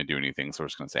that doesn't really do anything, so we're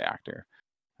just going to say actor.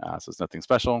 So it's nothing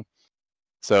special.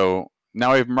 So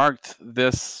now we've marked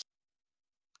this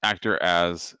actor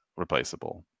as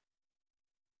replaceable.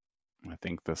 I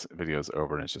think this video is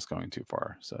over and it's just going too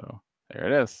far. So there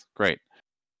it is. Great.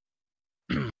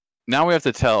 Now we have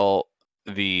to tell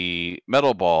the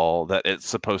metal ball that it's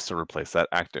supposed to replace that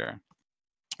actor.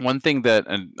 One thing that,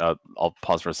 and I'll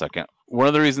pause for a second. One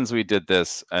of the reasons we did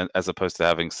this, as opposed to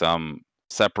having some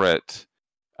separate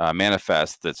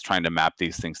manifest that's trying to map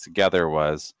these things together,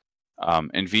 was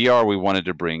in VR we wanted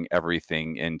to bring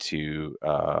everything into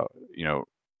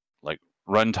like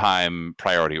runtime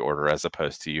priority order, as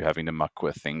opposed to you having to muck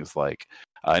with things like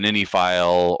an ini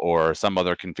file or some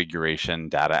other configuration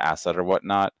data asset or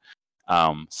whatnot.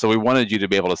 So we wanted you to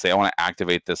be able to say, I want to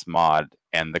activate this mod,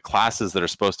 and the classes that are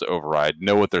supposed to override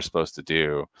know what they're supposed to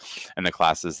do, and the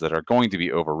classes that are going to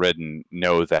be overridden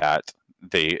know that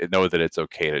it's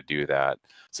okay to do that.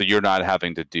 So you're not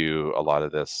having to do a lot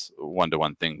of this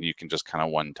one-to-one thing. You can just kind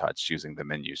of one touch using the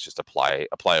menus, just apply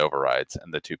overrides,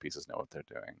 and the two pieces know what they're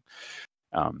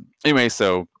doing. Anyway,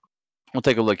 so we'll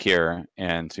take a look here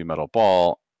into metal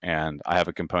ball, and I have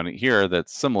a component here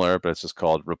that's similar, but it's just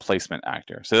called replacement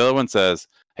actor. So the other one says,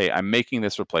 hey, I'm making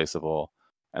this replaceable,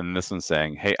 and this one's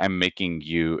saying, hey, I'm making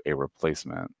you a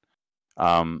replacement.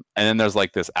 And then there's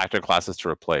like this actor classes to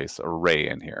replace array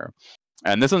in here.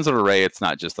 And this one's an array. It's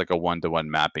not just like a one-to-one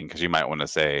mapping, because you might want to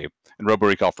say, in Robo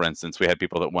Recall, for instance, we had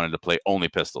people that wanted to play only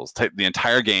pistols. The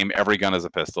entire game, every gun is a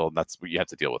pistol. That's what you have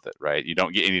to deal with it, right? You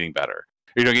don't get anything better.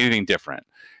 You don't get anything different.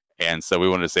 And so we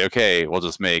wanted to say, okay, we'll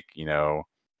just make,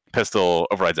 pistol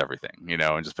overrides everything,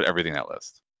 and just put everything in that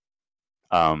list.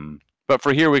 But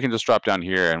for here, we can just drop down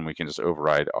here and we can just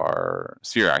override our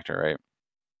sphere actor, right?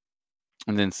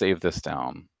 And then save this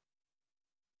down.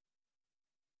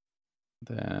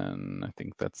 Then I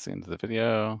think that's the end of the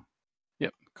video.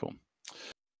 Yep, cool.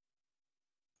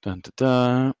 Dun,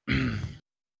 dun, dun.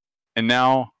 And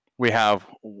now we have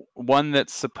one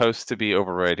that's supposed to be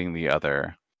overriding the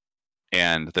other.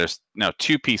 And there's now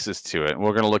two pieces to it.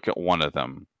 We're going to look at one of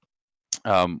them.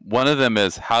 One of them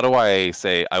is, how do I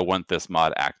say I want this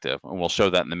mod active? And we'll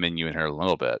show that in the menu in here a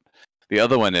little bit. The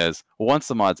other one is, once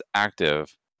the mod's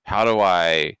active, how do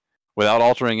I, without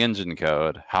altering engine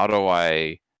code, how do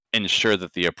I ensure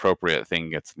that the appropriate thing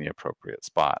gets in the appropriate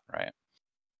spot, right?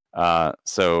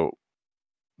 So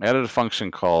I added a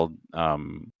function called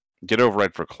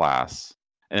getOverride for class.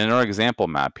 And in our example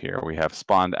map here, we have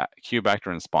spawned cube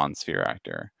actor and spawn sphere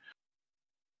actor.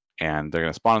 And they're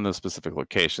going to spawn in those specific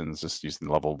locations, just using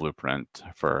the level blueprint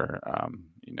for,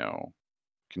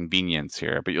 convenience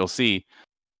here. But you'll see,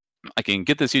 I can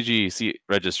get this UGC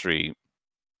registry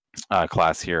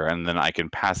class here, and then I can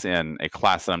pass in a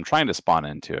class that I'm trying to spawn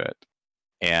into it.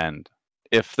 And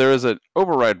if there is an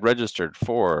override registered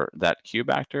for that cube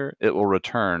actor, it will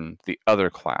return the other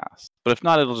class. But if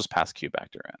not, it'll just pass cube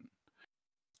actor in.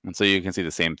 And so you can see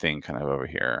the same thing kind of over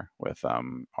here with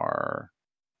our,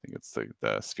 I think it's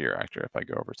the sphere actor if I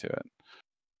go over to it.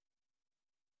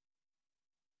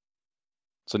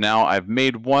 So now I've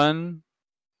made one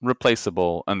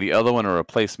replaceable and the other one a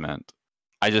replacement.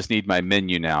 I just need my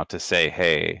menu now to say,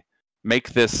 hey,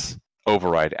 make this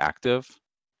override active,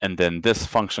 and then this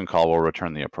function call will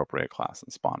return the appropriate class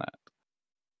and spawn it.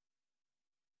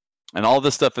 And all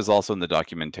this stuff is also in the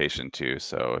documentation too,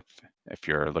 so if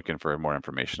you're looking for more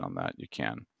information on that, you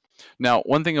can. Now,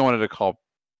 one thing I wanted to call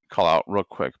out real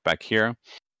quick back here.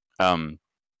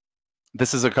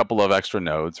 This is a couple of extra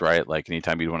nodes, right? Like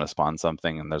anytime you want to spawn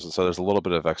something, and there's a little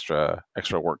bit of extra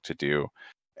work to do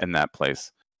in that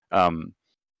place. In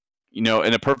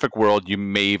a perfect world, you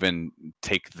may even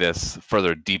take this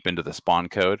further deep into the spawn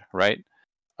code, right?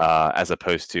 As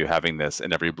opposed to having this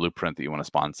in every blueprint that you want to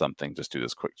spawn something, just do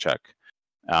this quick check.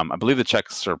 I believe the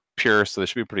checks are pure, so they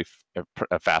should be pretty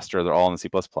faster. They're all in the C++.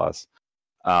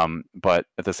 But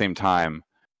at the same time,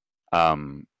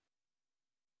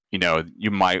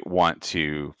 you might want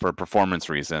to, for performance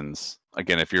reasons,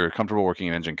 again, if you're comfortable working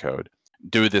in engine code,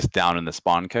 do this down in the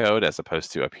spawn code as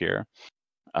opposed to up here.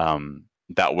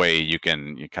 That way you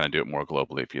kind of do it more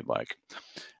globally if you'd like.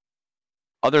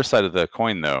 Other side of the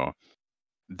coin, though,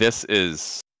 this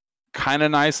is kind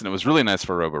of nice, and it was really nice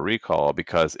for Robo Recall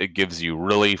because it gives you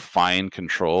really fine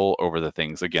control over the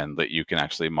things, again, that you can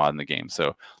actually mod in the game.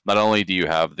 So not only do you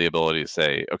have the ability to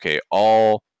say, okay,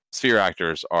 all sphere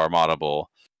actors are moddable,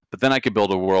 but then I could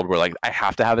build a world where, like, I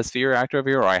have to have a sphere actor over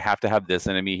here, or I have to have this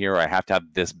enemy here, or I have to have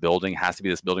this building, has to be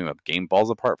this building that the game falls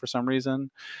apart for some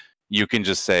reason. You can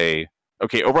just say,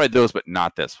 okay, override those, but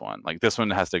not this one. Like, this one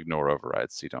has to ignore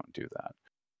overrides, so you don't do that.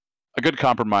 A good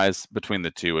compromise between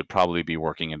the two would probably be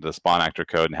working into the spawn actor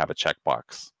code and have a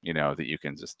checkbox, that you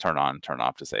can just turn on, turn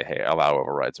off to say, hey, allow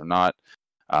overrides or not.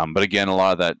 But again, a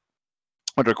lot of that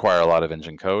would require a lot of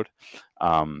engine code.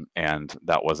 And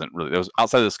that wasn't really, it was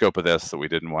outside of the scope of this, so we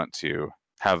didn't want to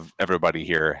have everybody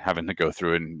here having to go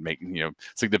through and make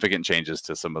significant changes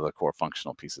to some of the core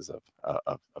functional pieces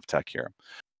of tech here.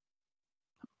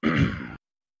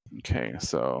 Okay,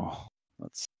 so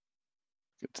let's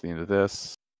get to the end of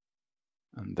this,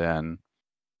 and then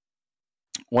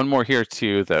one more here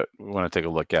too that we want to take a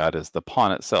look at is the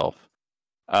pawn itself.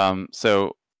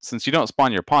 So since you don't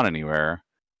spawn your pawn anywhere,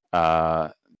 you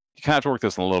kind of have to work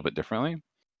this a little bit differently.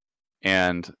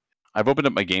 And I've opened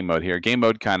up my game mode here. Game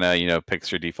mode kind of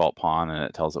picks your default pawn and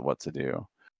it tells it what to do.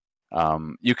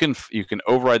 You can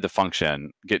override the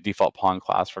function, get default pawn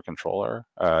class for controller.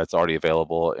 It's already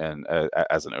available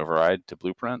as an override to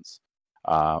blueprints.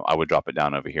 I would drop it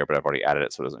down over here, but I've already added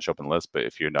it so it doesn't show up in the list. But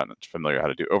if you're not familiar how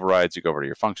to do overrides, you go over to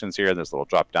your functions here. There's a little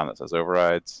drop down that says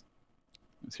overrides.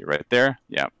 You see right there?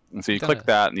 Yeah. And so you click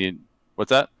that and what's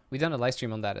that? We've done a live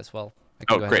stream on that as well.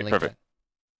 Oh, great. Perfect.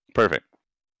 Perfect.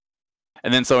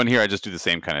 And then so in here, I just do the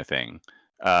same kind of thing.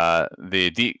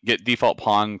 The get default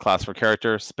pawn class for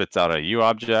character spits out a U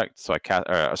object. So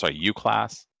U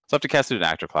class. So I have to cast it in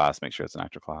actor class, make sure it's an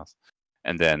actor class.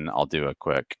 And then I'll do a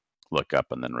quick look up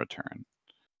and then return.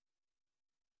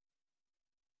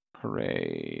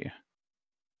 Hooray.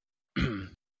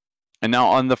 And now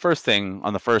on the first thing,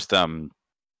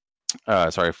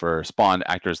 for spawned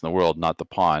actors in the world, not the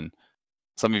pawn,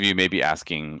 some of you may be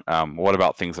asking, what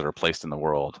about things that are placed in the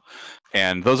world?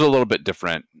 And those are a little bit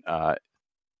different.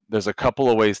 There's a couple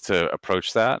of ways to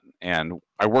approach that. And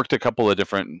I worked a couple of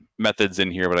different methods in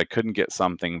here, but I couldn't get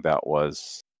something that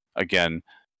was, again,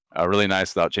 really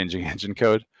nice without changing engine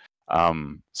code.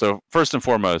 So first and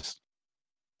foremost,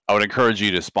 I would encourage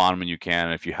you to spawn when you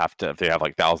can. If they have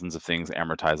like thousands of things,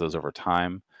 amortize those over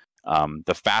time.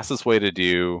 The fastest way to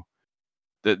do,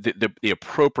 the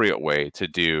appropriate way to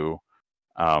do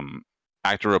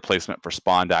actor replacement for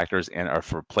spawned actors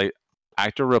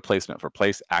actor replacement for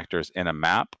placed actors in a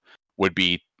map would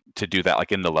be to do that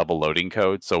like in the level loading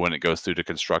code. So when it goes through to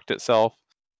construct itself,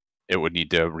 it would need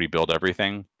to rebuild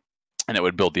everything, and it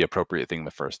would build the appropriate thing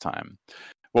the first time.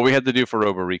 What we had to do for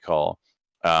Robo Recall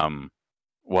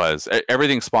was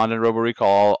everything spawned in Robo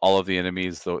Recall, all of the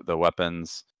enemies, the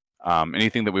weapons,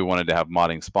 anything that we wanted to have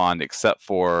modding spawned except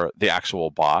for the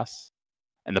actual boss.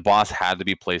 And the boss had to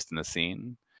be placed in the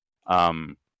scene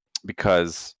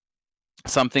because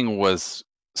something was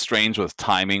strange with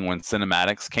timing when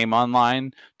cinematics came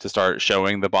online to start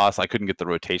showing the boss. I couldn't get the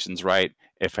rotations right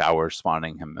if I were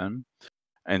spawning him in.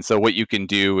 And so what you can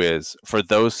do is, for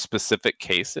those specific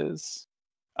cases,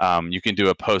 you can do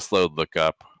a post-load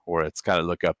lookup where it's got to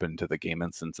look up into the game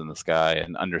instance in the sky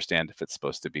and understand if it's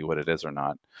supposed to be what it is or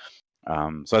not.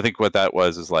 So I think what that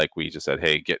was is like we just said,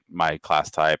 hey, get my class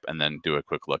type and then do a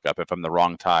quick lookup. If I'm the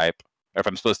wrong type, or if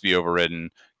I'm supposed to be overridden,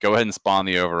 go ahead and spawn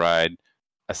the override,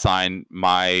 assign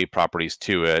my properties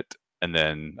to it, and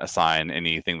then assign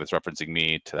anything that's referencing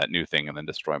me to that new thing and then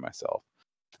destroy myself.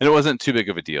 And it wasn't too big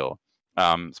of a deal.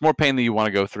 It's more pain than you want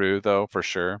to go through, though, for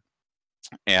sure.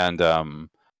 And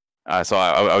so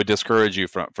I would discourage you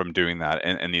from doing that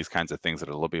and these kinds of things that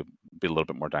will be a little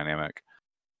bit more dynamic.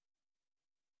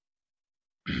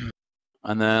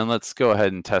 And then let's go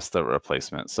ahead and test the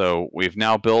replacement. So we've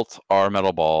now built our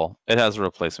metal ball. It has a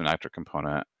replacement actor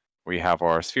component. We have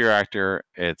our sphere actor.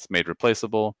 It's made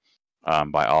replaceable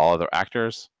by all other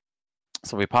actors.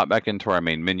 So we pop back into our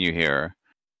main menu here.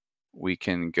 We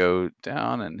can go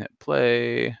down and hit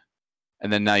play.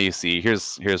 And then now you see,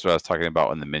 here's what I was talking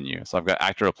about in the menu. So I've got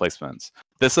actor replacements.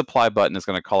 This apply button is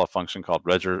going to call a function called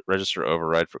register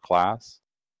override for class.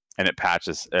 And it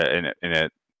patches,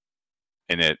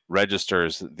 and it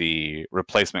registers the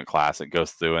replacement class. It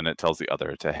goes through and it tells the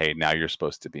other to, hey, now you're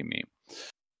supposed to be me.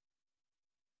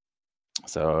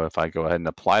 So if I go ahead and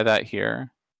apply that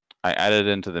here, I added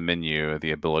into the menu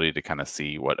the ability to kind of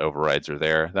see what overrides are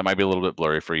there. That might be a little bit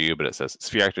blurry for you, but it says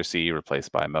sphere actor C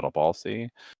replaced by metal ball C. And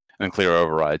then clear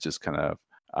override just kind of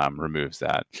removes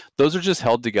that. Those are just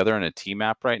held together in a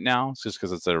T-map right now, just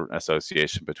because it's an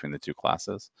association between the two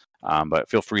classes. But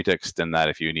feel free to extend that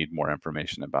if you need more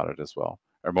information about it as well,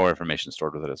 or more information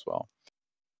stored with it as well.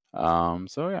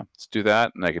 So yeah, let's do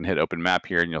that. And I can hit open map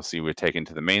here and you'll see we're taken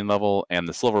to the main level and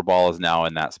the silver ball is now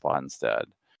in that spot instead.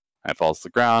 It falls to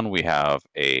the ground.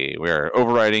 We're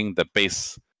overriding the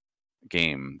base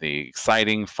game, the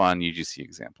exciting, fun UGC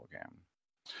example game.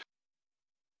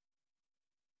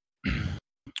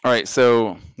 All right,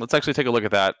 so let's actually take a look at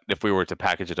that if we were to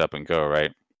package it up and go,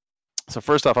 right? So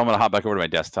first off, I'm going to hop back over to my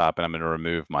desktop and I'm going to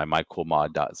remove my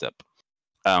mycoolmod.zip.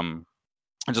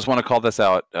 I just want to call this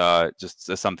out just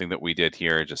as something that we did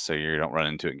here, just so you don't run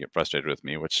into it and get frustrated with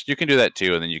me, which you can do that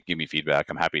too, and then you can give me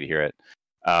feedback. I'm happy to hear it.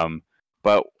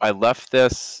 But I left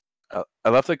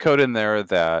the code in there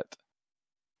that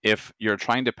if you're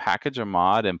trying to package a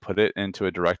mod and put it into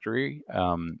a directory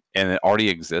and it already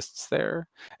exists there,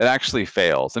 it actually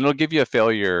fails, and it'll give you a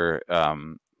failure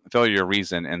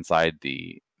reason inside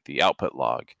the output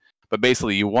log. But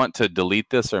basically, you want to delete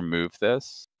this or move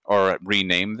this or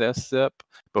rename this zip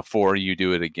before you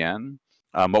do it again.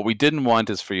 What we didn't want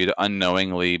is for you to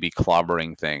unknowingly be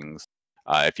clobbering things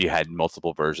if you had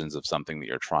multiple versions of something that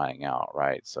you're trying out,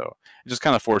 right? So it just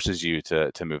kind of forces you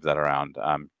to move that around.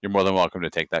 You're more than welcome to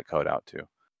take that code out too.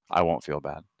 I won't feel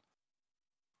bad.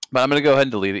 But I'm going to go ahead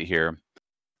and delete it here.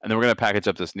 And then we're going to package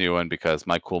up this new one because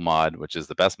my cool mod, which is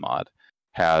the best mod,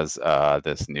 has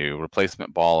this new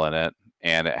replacement ball in it,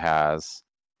 and it has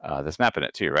this map in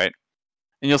it too, right?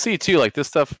 And you'll see too, like this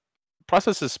stuff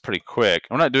processes pretty quick.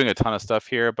 We're not doing a ton of stuff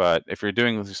here, but if you're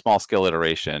doing small scale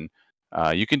iteration,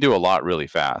 you can do a lot really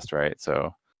fast, right?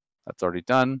 So that's already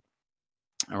done.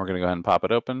 And we're going to go ahead and pop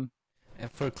it open.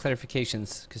 And for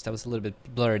clarifications, because that was a little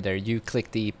bit blurred there, you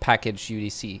click the package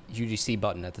UGC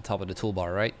button at the top of the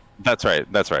toolbar, right? That's right.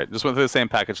 That's right. Just went through the same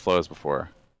package flow as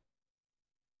before.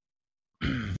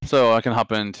 So I can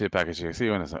hop into package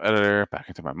UGC when it's an editor, back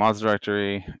into my mods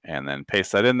directory, and then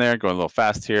paste that in there. Going a little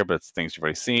fast here, but it's things you've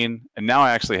already seen. And now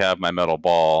I actually have my metal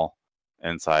ball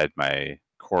inside my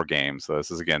core game. So this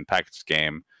is again packaged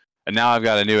game, and now I've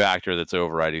got a new actor that's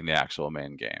overriding the actual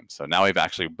main game. So now we've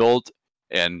actually built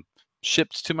and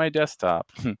shipped to my desktop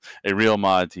a real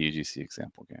mod to UGC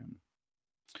example game.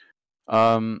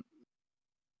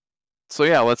 So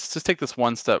yeah, let's just take this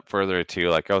one step further too.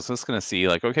 Like I was just gonna see,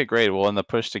 like, okay, great. Well, in the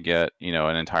push to get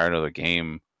an entire other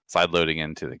game side loading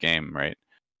into the game, right?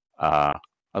 I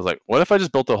was like, what if I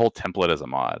just built a whole template as a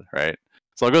mod, right?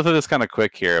 So I'll go through this kind of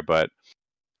quick here, but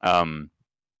I'm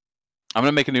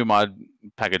gonna make a new mod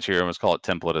package here and let's call it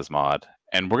template as mod,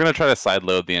 and we're gonna try to side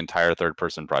load the entire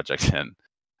third-person project in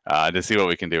to see what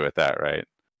we can do with that, right?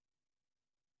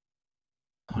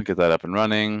 I'll get that up and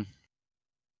running.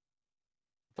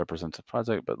 Third-person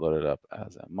project, but load it up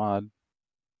as a mod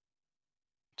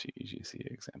to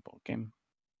UGC example game.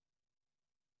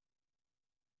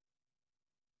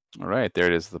 All right, there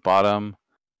it is at the bottom.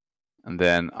 And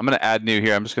then I'm going to add new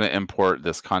here. I'm just going to import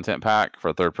this content pack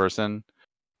for third person.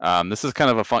 This is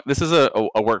kind of a fun. This is a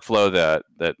workflow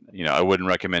that I wouldn't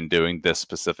recommend doing this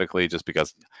specifically, just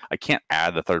because I can't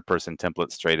add the third person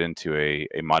template straight into a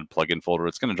mod plugin folder.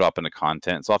 It's going to drop into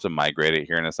content, so I'll have to migrate it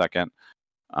here in a second.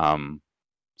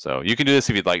 So you can do this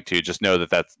if you'd like to. Just know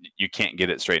that you can't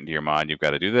get it straight into your mod. You've got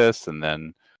to do this and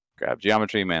then grab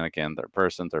geometry, mannequin, third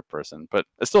person. But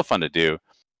it's still fun to do.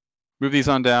 Move these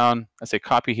on down. I say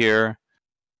copy here,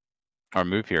 or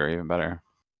move here, even better.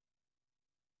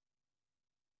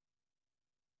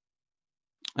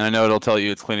 And I know it'll tell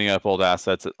you it's cleaning up old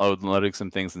assets, loading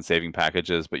some things and saving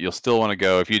packages, but you'll still want to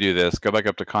go, if you do this, go back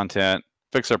up to content,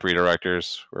 fix up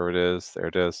redirectors, wherever it is, there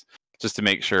it is, just to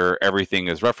make sure everything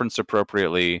is referenced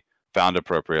appropriately, found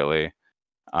appropriately,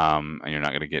 and you're not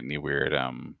going to get any weird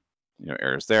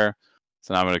errors there.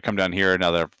 So now I'm going to come down here,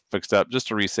 now that I've fixed up, just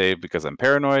to resave because I'm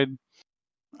paranoid.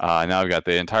 Now I've got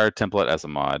the entire template as a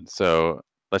mod. So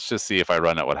let's just see if I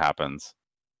run it, what happens.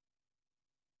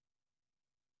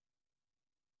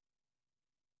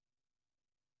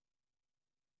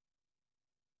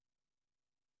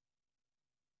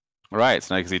 All right,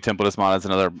 so now you can see template as mod as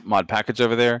another mod package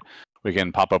over there. We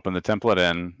can pop open the template,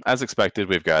 and as expected,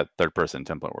 we've got third-person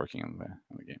template working in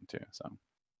the game too. So,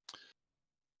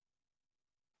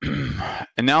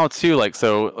 and now too,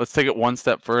 so let's take it one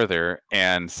step further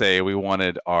and say we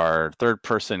wanted our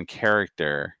third-person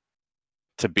character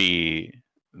to be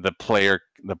the player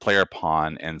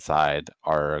pawn inside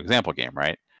our example game,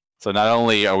 right? So not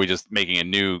only are we just making a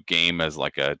new game as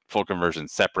like a full conversion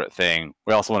separate thing,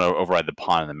 we also want to override the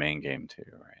pawn in the main game too,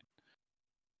 right?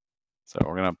 So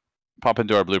we're going to pop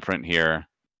into our blueprint here.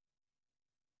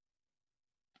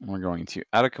 We're going to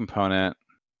add a component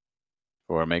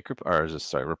or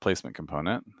replacement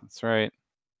component. That's right.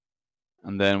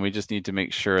 And then we just need to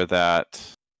make sure that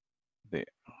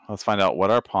let's find out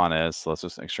what our pawn is. So let's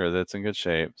just make sure that it's in good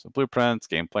shape. So blueprints,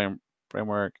 gameplay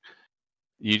framework,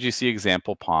 UGC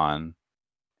example pawn,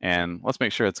 and let's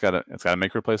make sure it's got a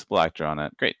make replaceable actor on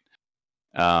it. Great.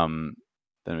 Then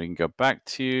we can go back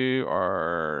to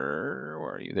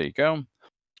where are you? There you go.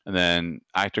 And then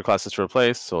actor class is to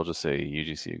replace, so we'll just say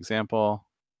UGC example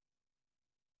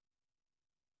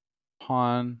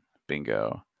pawn.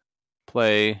 Bingo.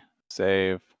 Play,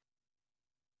 save,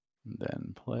 and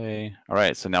then play. All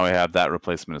right, so now we have that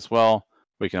replacement as well.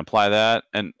 We can apply that,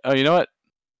 and oh, you know what?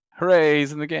 Hooray,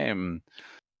 he's in the game.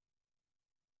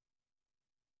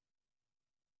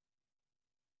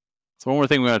 So one more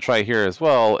thing we want to try here as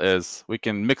well is we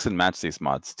can mix and match these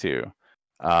mods too.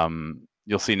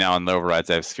 you'll see now in the overrides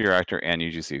I have sphere actor and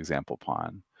UGC example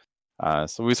pawn.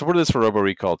 So we supported this for Robo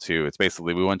Recall too. It's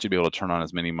basically we want you to be able to turn on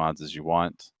as many mods as you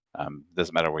want.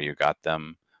 Doesn't matter where you got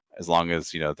them, as long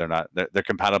as they're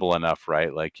compatible enough,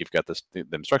 right? Like you've got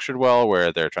them structured well,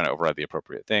 where they're trying to override the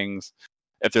appropriate things.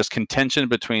 If there's contention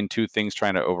between two things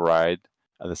trying to override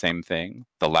the same thing,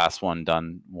 the last one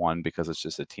won because it's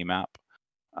just a T-map.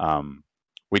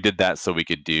 We did that so we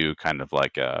could do kind of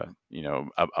like a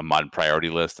mod priority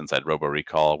list inside Robo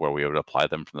Recall, where we would apply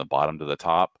them from the bottom to the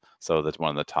top, so that one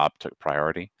on the top took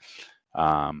priority.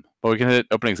 But we can hit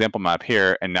open example map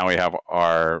here, and now we have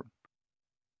we're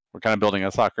kind of building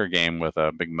a soccer game with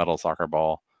a big metal soccer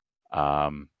ball,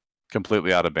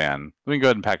 completely out of band. We can go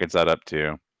ahead and package that up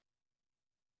too.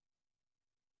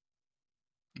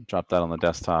 Drop that on the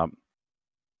desktop.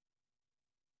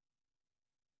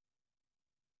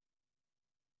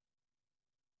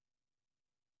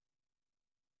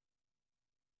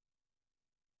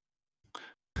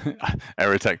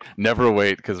 Evertech, never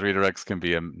wait, because redirects can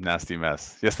be a nasty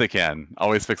mess. Yes, they can.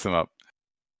 Always fix them up.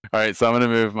 All right, so I'm going to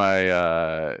move my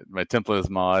my templates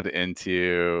mod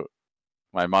into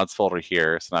my mods folder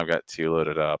here. So now I've got two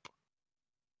loaded up.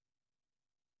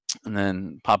 And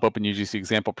then pop open UGC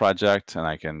example project, and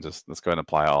I can let's go ahead and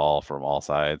apply all from all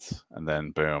sides, and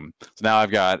then boom. So now I've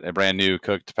got a brand new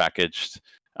cooked, packaged,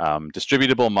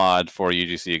 distributable mod for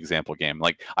UGC example game.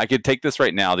 Like I could take this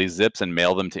right now, these zips, and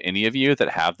mail them to any of you that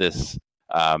have this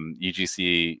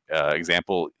UGC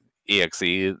example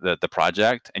EXE, the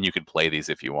project, and you could play these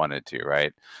if you wanted to,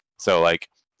 right? So like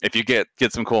if you get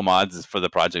some cool mods for the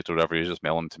project or whatever, you just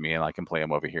mail them to me and I can play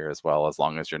them over here as well, as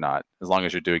long as you're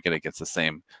doing it against the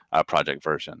same project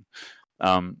version.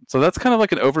 So that's kind of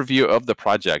like an overview of the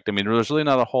project. I mean, there's really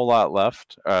not a whole lot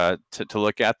left to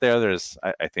look at there. There's,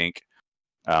 I think,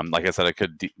 like I said, I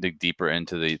could dig deeper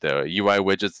into the UI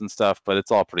widgets and stuff, but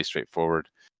it's all pretty straightforward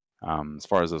as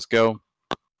far as those go.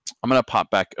 I'm going to pop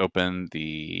back open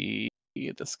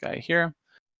this guy here.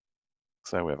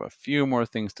 So we have a few more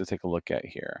things to take a look at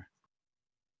here.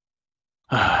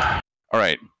 All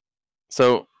right.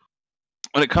 So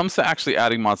when it comes to actually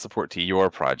adding mod support to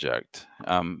your project,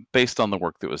 based on the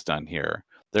work that was done here,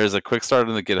 there's a quick start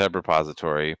in the GitHub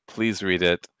repository. Please read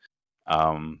it.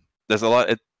 There's a lot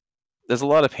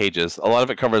of pages. A lot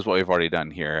of it covers what we've already done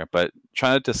here, but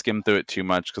try not to skim through it too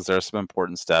much, because there are some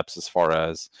important steps as far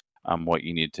as what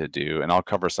you need to do, and I'll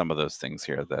cover some of those things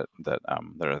here that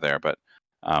are there. But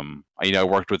I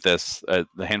worked with this the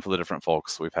handful of different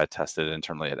folks we've had tested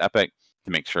internally at Epic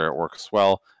to make sure it works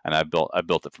well, and I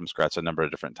built it from scratch a number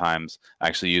of different times. I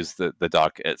actually used the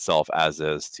doc itself as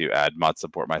is to add mod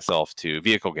support myself to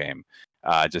vehicle game,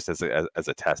 just as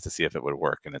a test to see if it would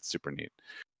work, and it's super neat.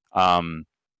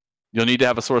 You'll need to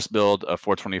have a source build of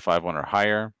 425.1 or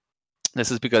higher. This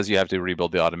is because you have to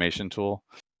rebuild the automation tool,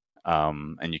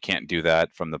 and you can't do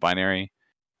that from the binary.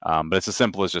 But it's as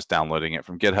simple as just downloading it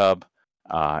from GitHub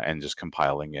and just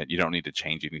compiling it. You don't need to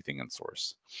change anything in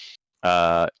source.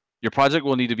 Your project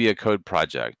will need to be a code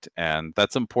project, and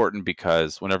that's important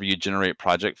because whenever you generate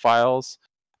project files,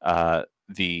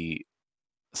 the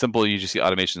SimpleUGC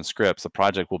automation scripts, the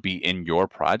project will be in your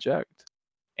project,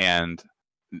 and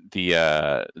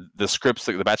the scripts,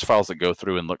 the batch files that go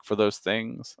through and look for those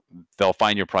things, they'll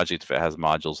find your project if it has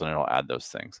modules, and it'll add those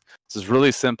things. This is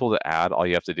really simple to add. All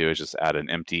you have to do is just add an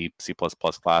empty C++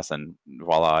 class, and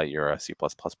voila, you're a C++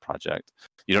 project.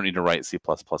 You don't need to write C++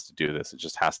 to do this. It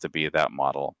just has to be that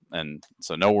model. And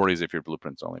so no worries if your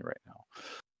blueprints only right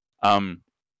now.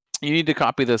 You need to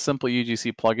copy the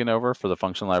SimpleUGC plugin over for the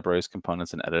function libraries,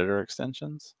 components, and editor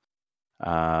extensions.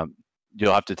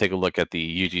 You'll have to take a look at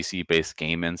the UGC-based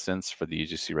game instance for the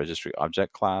UGC registry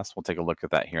object class. We'll take a look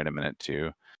at that here in a minute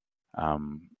too.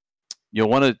 You'll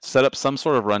want to set up some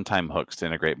sort of runtime hooks to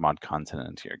integrate mod content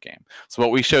into your game. So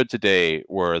what we showed today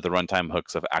were the runtime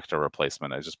hooks of actor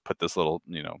replacement. I just put this little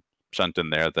shunt in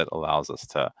there that allows us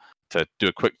to do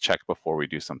a quick check before we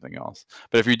do something else.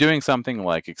 But if you're doing something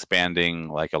like expanding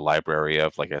like a library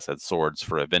of, like I said, swords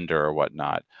for a vendor or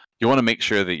whatnot, you want to make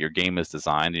sure that your game is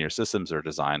designed and your systems are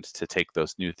designed to take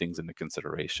those new things into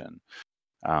consideration.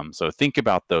 So think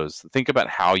about those. Think about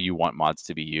how you want mods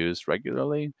to be used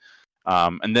regularly,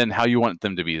 and then how you want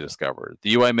them to be discovered.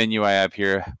 The UI menu I have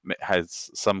here has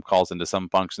some calls into some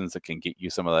functions that can get you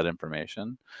some of that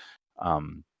information.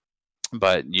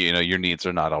 But your needs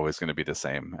are not always going to be the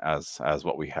same as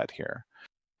what we had here.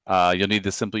 You'll need the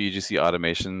SimpleUGC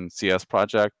automation CS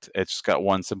project. It's just got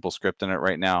one simple script in it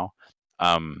right now.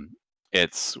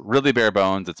 It's really bare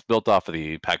bones. It's built off of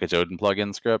the package Addon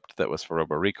plugin script that was for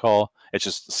Robo Recall. It's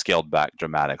just scaled back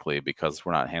dramatically because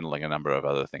we're not handling a number of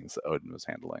other things that Addon was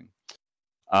handling.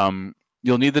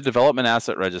 You'll need the development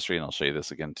asset registry, and I'll show you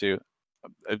this again too.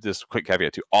 Just a quick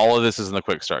caveat too. All of this is in the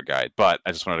quick start guide, but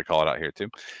I just wanted to call it out here too.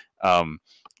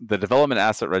 The development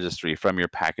asset registry from your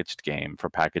packaged game for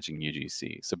packaging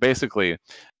UGC. So basically,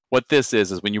 what this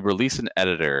is when you release an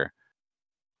editor,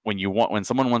 when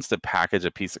someone wants to package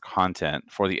a piece of content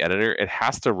for the editor, it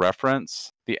has to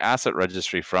reference the asset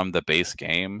registry from the base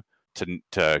game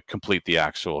to complete the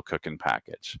actual cook and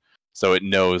package. So it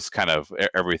knows kind of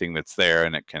everything that's there,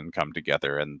 and it can come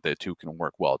together, and the two can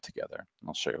work well together.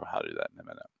 I'll show you how to do that in a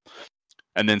minute.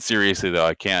 And then seriously though,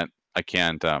 I can't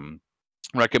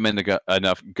recommend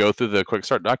enough go through the quick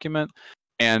start document.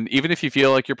 And even if you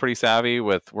feel like you're pretty savvy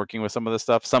with working with some of this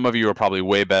stuff, some of you are probably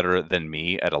way better than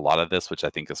me at a lot of this, which I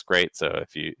think is great. So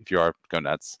if you are, go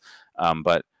nuts.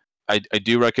 But I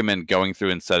do recommend going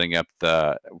through and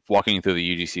walking through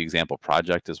the UGC example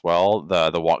project as well.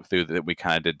 The walkthrough that we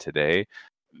kind of did today.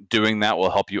 Doing that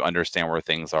will help you understand where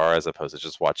things are, as opposed to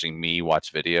just watching me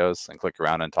watch videos and click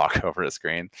around and talk over a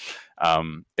screen.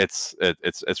 It's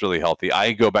really healthy.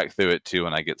 I go back through it too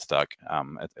when I get stuck.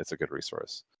 It's a good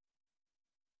resource.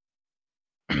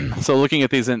 So looking at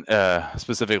these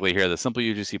specifically here, the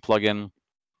SimpleUGC plugin,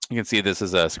 you can see this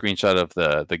is a screenshot of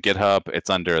the GitHub. It's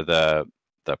under the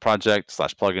project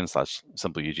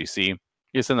 /plugin/SimpleUGC.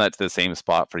 You send that to the same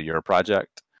spot for your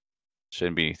project.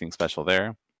 Shouldn't be anything special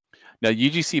there. Now,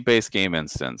 UGC-based game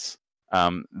instance.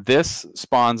 This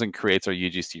spawns and creates our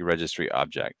UGC registry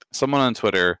object. Someone on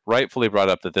Twitter rightfully brought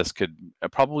up that this could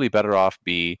probably better off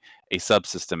be a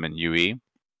subsystem in UE.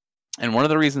 And one of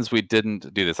the reasons we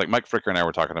didn't do this, like Mike Fricker and I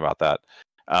were talking about that,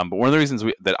 but one of the reasons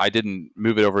that I didn't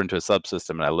move it over into a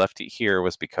subsystem and I left it here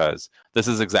was because this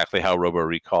is exactly how Robo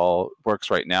Recall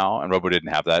works right now, and Robo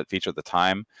didn't have that feature at the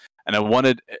time. And I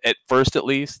wanted, at first at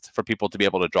least, for people to be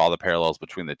able to draw the parallels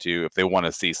between the two if they want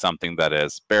to see something that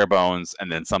is bare bones and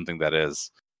then something that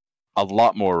is a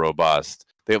lot more robust.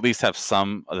 They at least have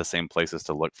some of the same places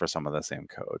to look for some of the same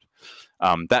code.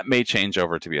 That may change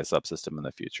over to be a subsystem in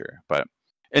the future, but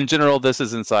in general, this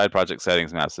is inside project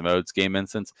settings, maps and modes, game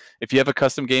instance. If you have a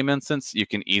custom game instance, you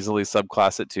can easily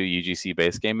subclass it to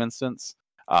UGC-based game instance.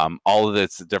 All of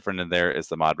that's different in there is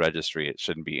the mod registry. It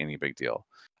shouldn't be any big deal.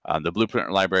 The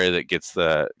blueprint library that gets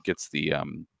the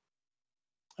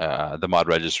mod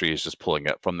registry is just pulling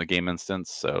it from the game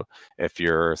instance. So if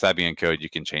you're savvy in code, you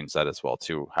can change that as well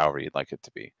too, however you'd like it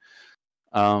to be.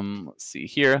 Let's see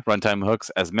here, runtime hooks,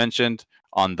 as mentioned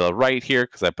on the right here,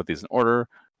 because I put these in order.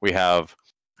 We have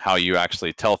how you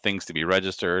actually tell things to be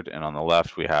registered, and on the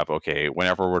left we have, okay,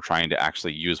 whenever we're trying to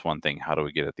actually use one thing, how do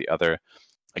we get at the other?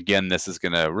 Again, this is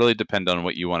going to really depend on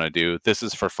what you want to do. This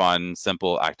is for fun,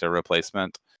 simple actor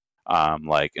replacement.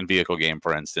 Like in vehicle game,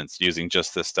 for instance, using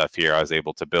just this stuff here, I was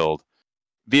able to build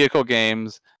vehicle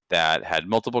games that had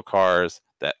multiple cars,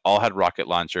 that all had rocket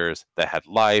launchers, that had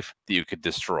life, that you could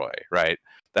destroy, right?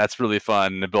 That's really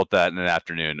fun. I built that in an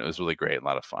afternoon. It was really great and a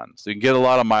lot of fun. So you can get a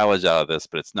lot of mileage out of this,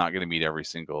 but it's not going to meet every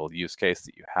single use case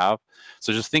that you have.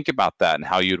 So just think about that and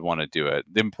how you'd want to do it.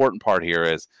 The important part here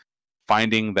is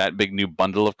finding that big new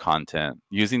bundle of content,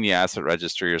 using the asset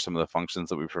registry or some of the functions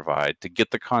that we provide to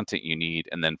get the content you need,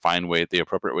 and then find the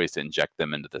appropriate ways to inject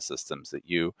them into the systems that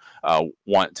you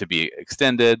want to be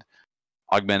extended,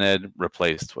 augmented,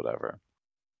 replaced, whatever.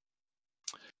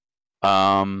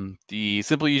 The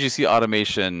SimpleUGC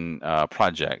automation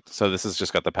project. So this has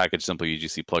just got the package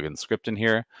SimpleUGC plugin script in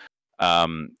here.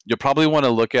 You'll probably want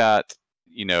to look at,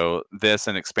 this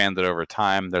and expand it over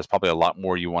time. There's probably a lot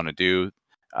more you want to do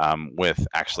with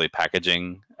actually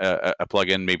packaging a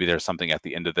plugin. Maybe there's something at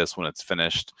the end of this when it's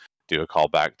finished. Do a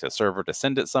callback to server to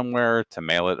send it somewhere, to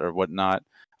mail it or whatnot,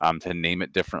 to name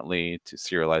it differently, to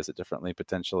serialize it differently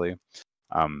potentially.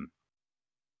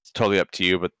 It's totally up to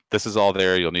you, but this is all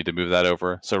there. You'll need to move that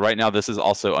over. So right now, this is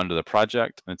also under the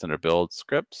project, and it's under build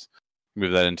scripts.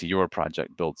 Move that into your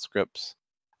project, build scripts.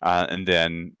 And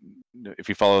then if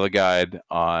you follow the guide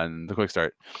on the quick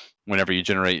start, whenever you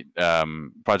generate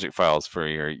project files for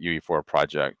your UE4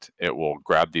 project, it will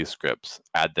grab these scripts,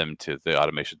 add them to the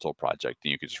automation tool project,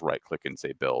 and you can just right click and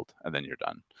say build, and then you're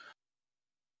done.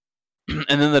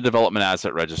 And then the development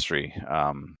asset registry.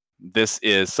 This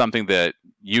is something that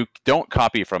you don't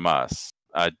copy from us.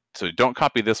 So don't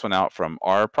copy this one out from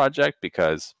our project,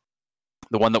 because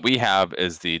the one that we have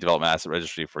is the development asset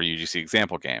registry for UGC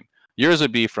example game. Yours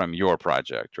would be from your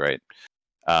project, right?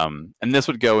 And this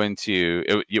would go into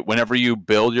whenever you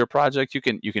build your project, you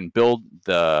can build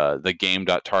the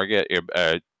game.target,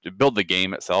 build the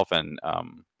game itself in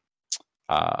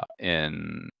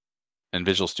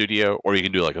Visual Studio, or you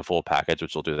can do like a full package,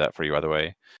 which will do that for you either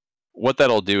way. What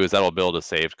that'll do is that'll build a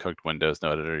saved cooked Windows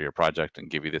node editor to your project and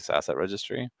give you this asset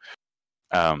registry.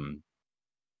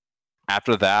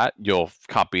 After that, you'll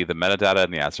copy the metadata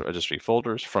in the asset registry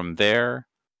folders from there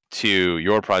to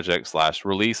your project /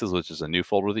 releases, which is a new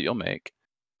folder that you'll make,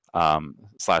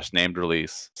 / named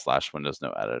release / Windows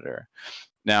No Editor.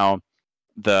 Now,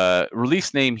 the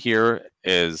release name here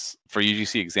is for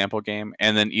UGC example game,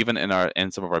 and then even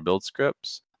in some of our build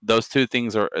scripts, those two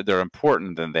things they're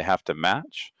important and they have to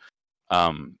match.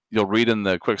 You'll read in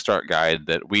the quick start guide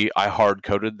that I hard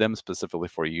coded them specifically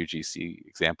for UGC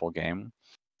example game.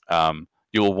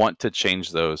 You will want to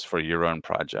change those for your own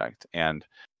project, and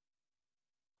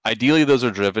ideally those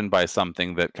are driven by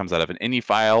something that comes out of an ini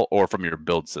file or from your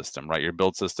build system, right? Your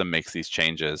build system makes these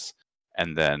changes,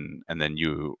 and then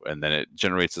it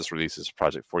generates this releases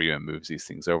project for you and moves these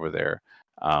things over there.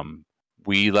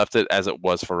 We left it as it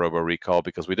was for Robo Recall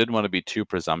because we didn't want to be too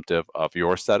presumptive of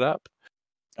your setup,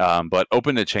 but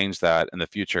open to change that in the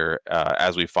future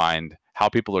as we find how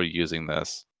people are using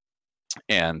this,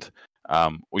 and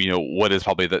what is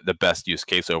probably the best use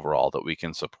case overall that we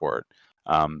can support.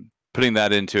 Putting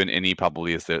that into an ini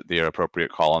probably is the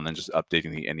appropriate call, and then just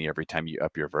updating the ini every time you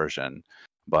up your version.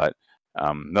 But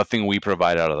nothing we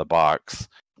provide out of the box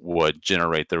would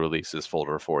generate the releases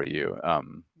folder for you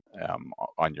on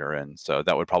your end. So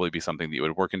that would probably be something that you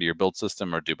would work into your build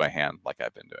system or do by hand like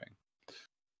I've been doing.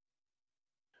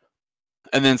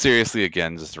 And then seriously,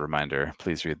 again, just a reminder,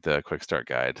 please read the quick start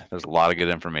guide. There's a lot of good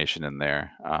information in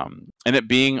there. And it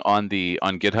being on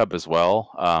GitHub as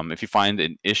well, if you find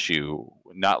an issue,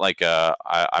 not like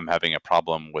I'm having a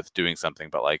problem with doing something,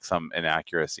 but like some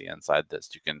inaccuracy inside this,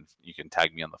 you can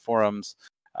tag me on the forums,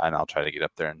 and I'll try to get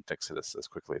up there and fix it as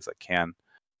quickly as I can.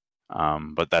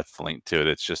 But that's the link to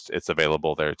it. It's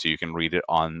available there too. You can read it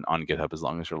on GitHub as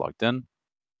long as you're logged in.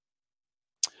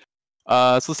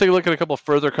 So let's take a look at a couple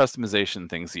further customization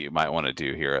things that you might want to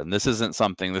do here. And this is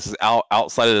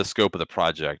outside of the scope of the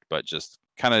project, but just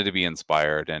kind of to be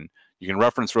inspired. And you can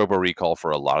reference Robo Recall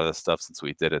for a lot of this stuff since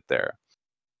we did it there.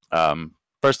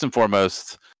 First and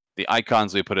foremost, the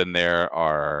icons we put in there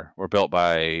were built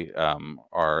by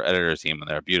our editor team, and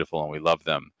they're beautiful and we love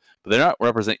them. But they don't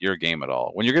represent your game at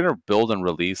all. When you're going to build and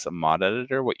release a mod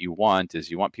editor, what you want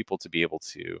people to be able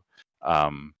to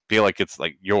feel like it's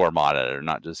like your mod editor,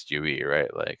 not just UE,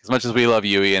 right? Like, as much as we love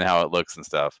UE and how it looks and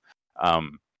stuff,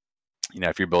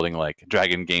 if you're building like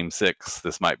Dragon Game 6,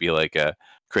 this might be like a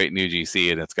create an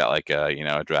UGC and it's got like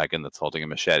a dragon that's holding a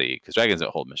machete, because dragons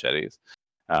don't hold machetes.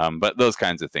 But those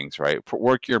kinds of things, right?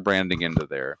 Work your branding into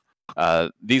there.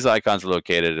 These icons are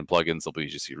located in plugins,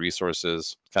 SimpleUGC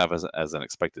resources, kind of as an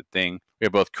expected thing. We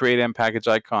have both create and package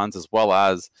icons, as well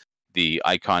as the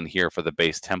icon here for the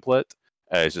base template.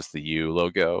 It's just the U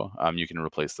logo. You can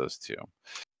replace those too.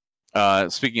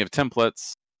 Speaking of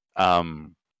templates,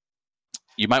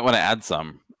 you might want to add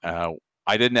some.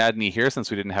 I didn't add any here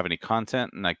since we didn't have any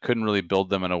content, and I couldn't really build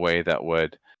them in a way that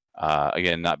would,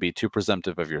 again, not be too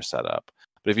presumptive of your setup.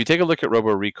 But if you take a look at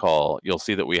Robo Recall, you'll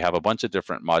see that we have a bunch of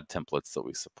different mod templates that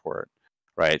we support,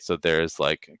 right? So there's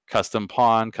like custom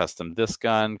pawn, custom this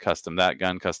gun, custom that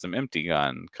gun, custom empty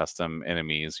gun, custom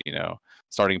enemies,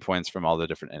 starting points from all the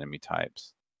different enemy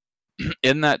types.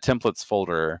 In that templates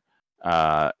folder,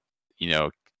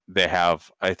 they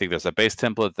have, I think there's a base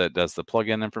template that does the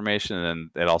plugin information,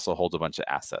 and then it also holds a bunch of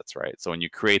assets, right? So when you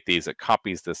create these, it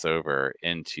copies this over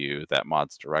into that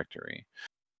mods directory.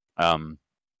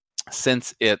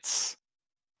 Since it's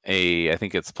I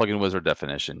think it's plugin wizard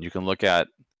definition, you can look at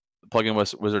plugin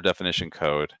wizard definition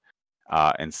code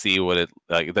and see what it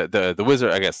like the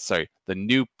wizard, I guess, sorry, the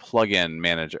new plugin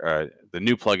manager, the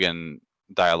new plugin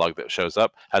dialog that shows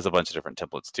up has a bunch of different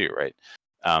templates too, right?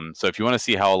 So if you want to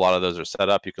see how a lot of those are set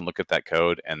up, you can look at that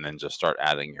code and then just start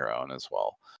adding your own as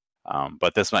well.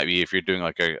 But this might be, if you're doing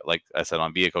like I said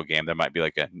on vehicle game, there might be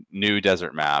like a new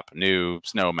desert map, new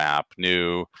snow map,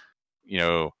 new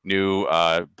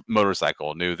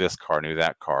motorcycle, new this car, new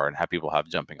that car, and have people have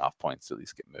jumping off points to at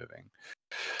least get moving.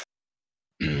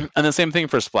 And the same thing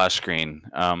for splash screen.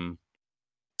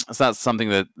 It's not something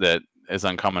that is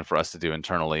uncommon for us to do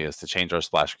internally, is to change our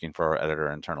splash screen for our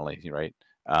editor internally, right?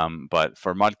 But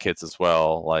for mod kits as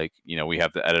well, like, we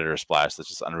have the editor splash, that's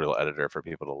just Unreal Editor for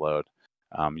people to load.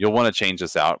 You'll want to change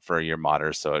this out for your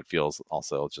modders so it feels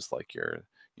also just like your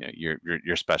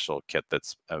special kit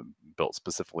that's built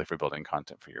specifically for building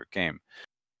content for your game.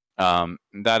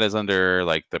 That is under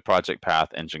like the project path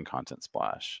engine content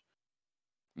splash.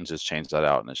 And just change that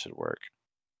out and it should work.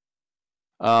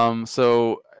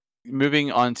 So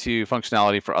moving on to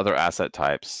functionality for other asset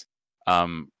types.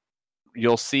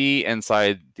 You'll see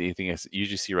inside the thing is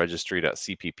UGC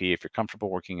registry.cpp, if you're comfortable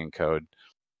working in code,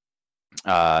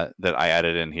 that I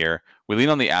added in here. We lean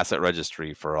on the asset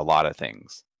registry for a lot of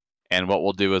things. And what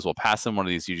we'll do is we'll pass in one of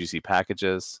these UGC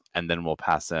packages, and then we'll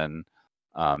pass in,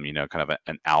 you know, kind of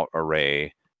an out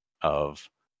array of,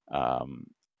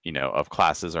 you know, of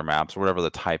classes or maps, or whatever the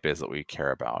type is that we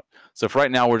care about. So for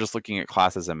right now, we're just looking at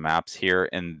classes and maps here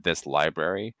in this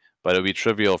library, but it'll be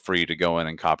trivial for you to go in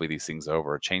and copy these things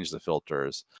over, change the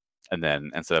filters, and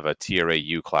then instead of a TRA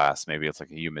U class, maybe it's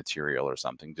like a U material or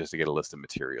something, just to get a list of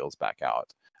materials back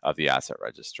out of the asset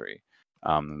registry.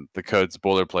 The code's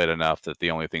boilerplate enough that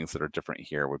the only things that are different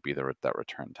here would be that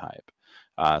return type.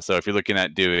 So if you're looking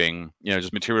at doing, you know,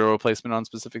 just material replacement on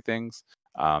specific things,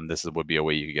 would be a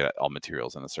way you could get all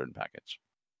materials in a certain package.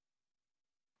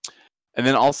 And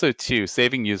then also too,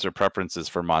 saving user preferences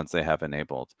for mods they have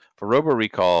enabled. For Robo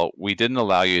Recall, we didn't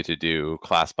allow you to do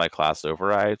class by class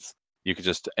overrides. You could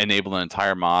just enable an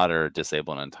entire mod or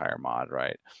disable an entire mod,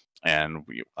 right? And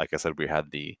we, like I said, we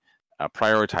had the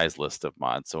prioritized list of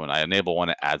mods. So when I enable one,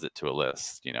 it adds it to a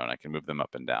list, you know, and I can move them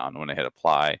up and down. When I hit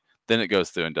apply, then it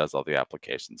goes through and does all the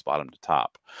applications bottom to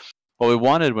top. What we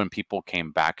wanted when people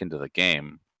came back into the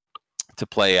game to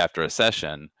play after a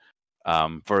session,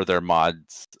 for their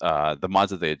mods, the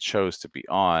mods that they had chose to be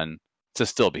on, to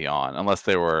still be on, unless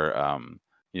they were,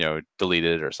 you know,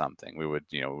 deleted or something. We would,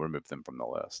 you know, remove them from the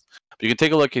list. But you can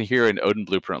take a look in here in Addon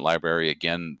Blueprint Library.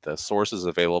 Again, the source is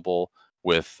available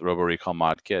with Robo Recall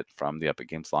Mod Kit from the Epic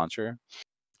Games Launcher.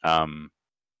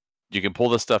 You can pull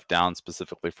this stuff down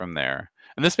specifically from there,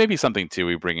 and this may be something too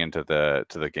we bring into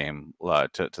the game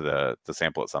to the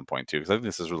sample at some point too, because I think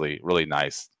this is really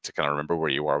nice to kind of remember where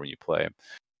you are when you play,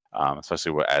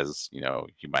 especially as you know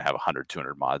you might have 100,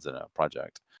 200 mods in a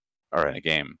project or in a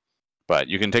game. But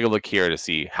you can take a look here to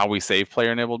see how we save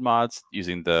player-enabled mods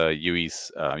using the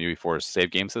UE4's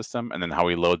save game system, and then how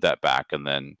we load that back, and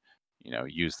then you know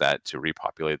use that to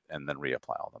repopulate and then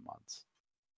reapply all the mods.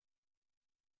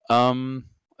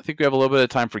 I think we have a little bit of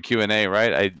time for Q&A,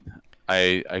 right?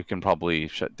 I can probably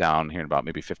shut down here in about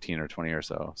maybe 15 or 20 or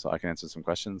so I can answer some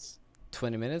questions.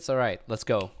 20 minutes? All right, let's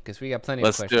go, because we got plenty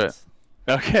of questions. Let's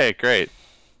do it. Okay, great.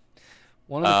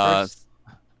 One of the first...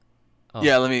 Oh.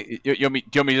 Yeah, do you want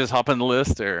me to just hop on the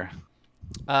list, or?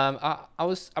 I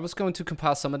was going to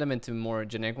compile some of them into more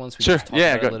generic ones. We sure. just talked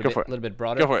Yeah, about go for it. A little bit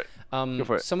broader. Go for it. Go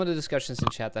for it. Some of the discussions in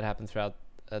chat that happened throughout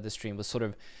the stream was sort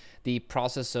of the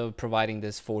process of providing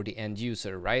this for the end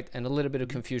user, right? And a little bit of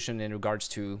confusion in regards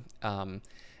to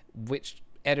which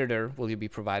editor will you be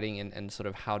providing, and sort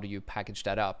of how do you package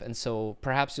that up. And so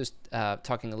perhaps just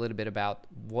talking a little bit about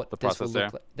what this will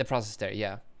look like. The process there,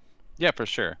 yeah. Yeah, for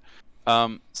sure.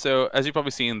 So as you've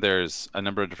probably seen, there's a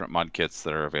number of different mod kits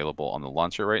that are available on the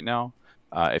launcher right now.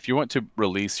 If you want to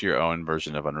release your own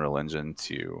version of Unreal Engine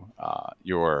to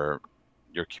your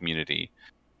community,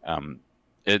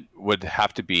 it would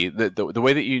have to be the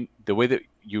way that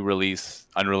you release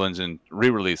Unreal Engine,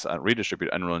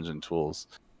 redistribute Unreal Engine tools,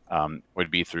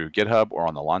 would be through GitHub or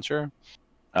on the launcher.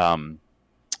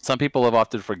 Some people have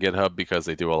opted for GitHub because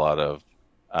they do a lot of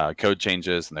code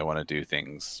changes and they want to do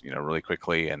things, you know, really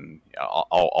quickly, and you know,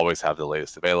 I'll always have the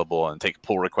latest available and take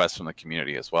pull requests from the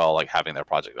community as well, like having their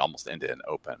project almost end-to-end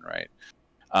open, right?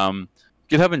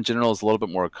 GitHub in general is a little bit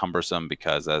more cumbersome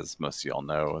because, as most of you all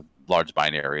know, large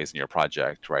binaries in your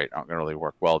project, right, aren't going to really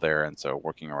work well there, and so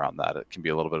working around that, it can be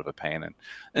a little bit of a pain, and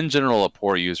in general, a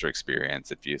poor user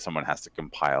experience if someone has to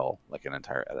compile like an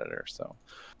entire editor. So,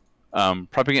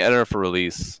 prepping an editor for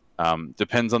release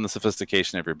depends on the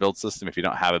sophistication of your build system. If you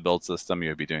don't have a build system, you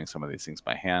would be doing some of these things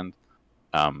by hand.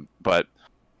 But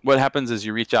what happens is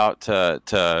you reach out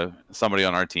to somebody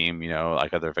on our team, you know,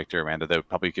 like either Victor or Amanda, they'll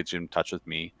probably get you in touch with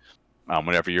me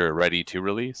whenever you're ready to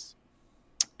release.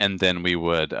 And then we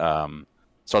would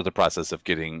start the process of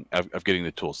getting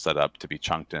the tools set up to be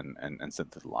chunked and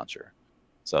sent to the launcher.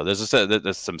 So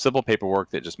there's some simple paperwork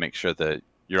that just makes sure that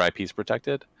your IP is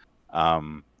protected.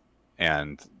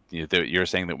 And you're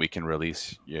saying that we can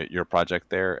release your project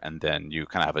there, and then you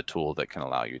kind of have a tool that can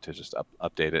allow you to just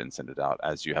update it and send it out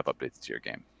as you have updates to your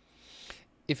game.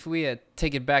 If we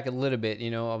take it back a little bit, you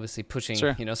know, obviously pushing,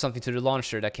 sure, you know, something to the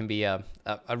launcher, that can be a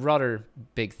rather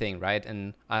big thing, right?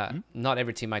 And not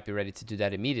every team might be ready to do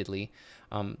that immediately.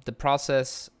 The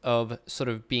process of sort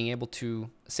of being able to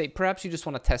say, perhaps you just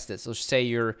want to test this. So say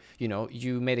you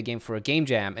made a game for a game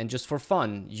jam, and just for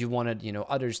fun, you wanted, you know,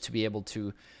 others to be able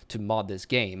to mod this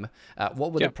game.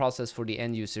 What would the process for the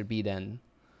end user be then?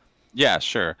 Yeah,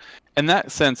 sure. In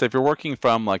that sense, if you're working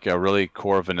from like a really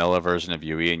core vanilla version of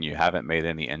UE and you haven't made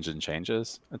any engine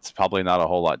changes, it's probably not a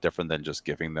whole lot different than just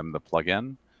giving them the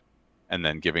plugin and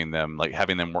then giving them, like,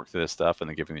 having them work through this stuff and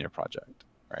then giving them your project,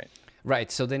 right?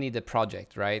 Right. So they need the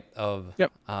project, right, of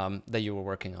that you were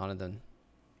working on, and then.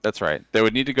 That's right. They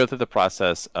would need to go through the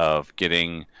process of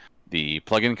getting the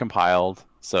plugin compiled,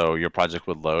 so your project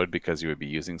would load because you would be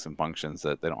using some functions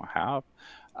that they don't have,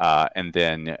 and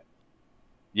then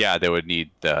yeah, they would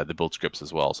need the build scripts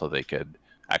as well, so they could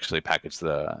actually package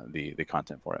the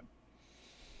content for it.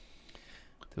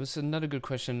 There was another good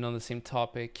question on the same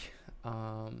topic.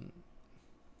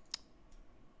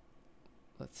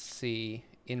 Let's see,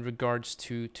 in regards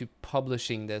to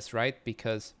publishing this, right?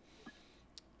 Because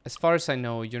as far as I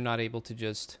know, you're not able to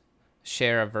just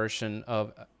share a version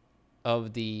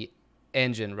of the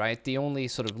engine, right? The only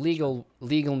sort of legal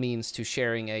means to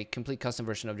sharing a complete custom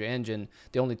version of your engine,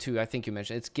 the only two I think you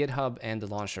mentioned, it's GitHub and the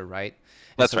launcher, right?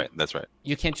 That's right. That's right.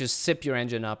 You can't just zip your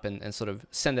engine up and sort of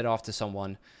send it off to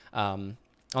someone,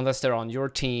 unless they're on your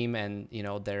team and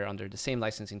they're under the same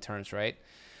licensing terms, right?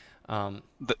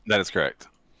 That is correct.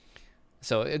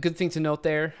 So a good thing to note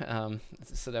there,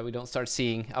 so that we don't start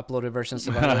seeing uploaded versions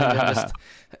of Unreal just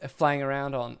flying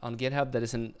around on GitHub that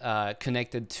isn't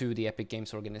connected to the Epic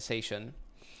Games organization.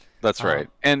 That's right.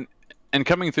 And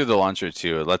coming through the launcher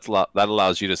too, that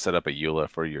allows you to set up a EULA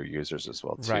for your users as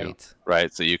well too. Right.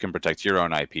 Right. So you can protect your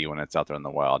own IP when it's out there in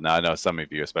the wild. Now I know some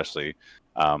of you, especially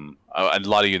a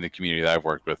lot of you in the community that I've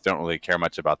worked with, don't really care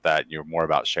much about that. You're more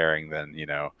about sharing than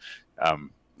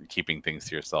keeping things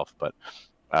to yourself. But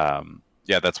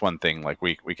yeah, that's one thing. Like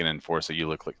we can enforce a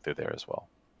EULA click through there as well.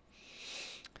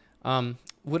 Andre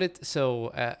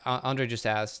just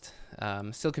asked,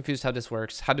 still confused how this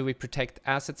works. How do we protect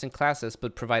assets and classes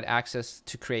but provide access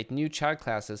to create new child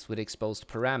classes with exposed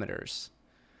parameters?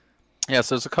 Yeah,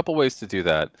 so there's a couple ways to do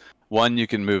that. One, you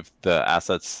can move the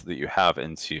assets that you have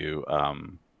into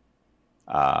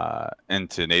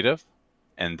native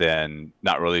and then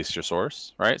not release your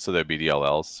source, right? So there'd be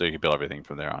DLLs, so you can build everything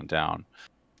from there on down.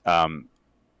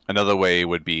 Another way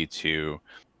would be to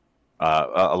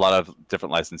a lot of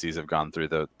different licensees have gone through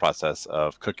the process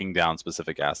of cooking down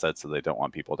specific assets that they don't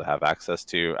want people to have access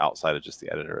to outside of just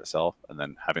the editor itself, and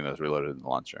then having those reloaded in the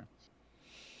launcher.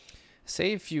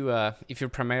 Say if you're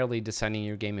primarily designing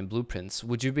your game in blueprints,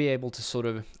 would you be able to sort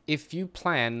of, if you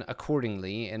plan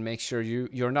accordingly and make sure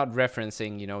you're not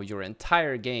referencing your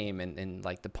entire game in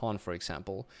like the pawn, for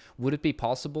example, would it be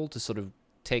possible to sort of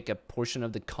take a portion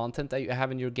of the content that you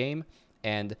have in your game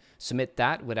and submit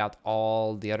that without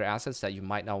all the other assets that you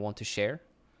might not want to share?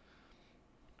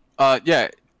 Yeah,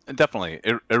 definitely.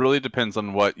 It really depends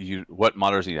on what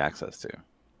modders need access to,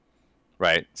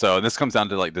 right? So this comes down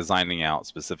to like designing out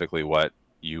specifically what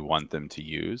you want them to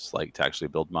use, like to actually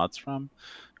build mods from.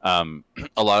 A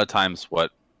lot of times,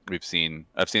 what I've seen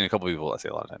a couple people. I've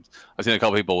seen a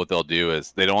couple people. What they'll do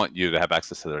is they don't want you to have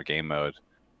access to their game mode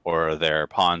or their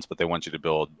pawns, but they want you to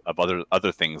build up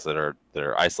other things that are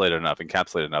isolated enough,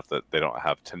 encapsulated enough that they don't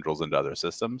have tendrils into other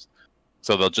systems.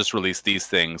 So they'll just release these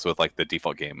things with like the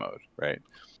default game mode, right,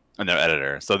 and their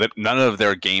editor, so that none of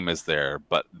their game is there,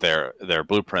 but their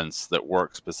blueprints that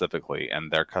work specifically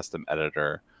and their custom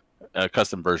editor, a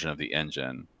custom version of the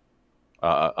engine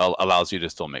allows you to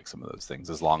still make some of those things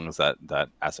as long as that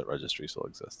asset registry still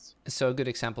exists. So a good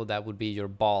example of that would be your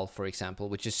ball, for example,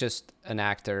 which is just an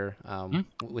actor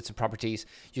with some properties.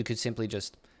 You could simply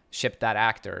just ship that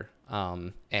actor,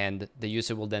 and the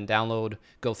user will then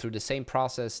go through the same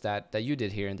process that you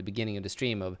did here in the beginning of the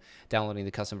stream of downloading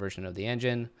the custom version of the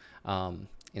engine,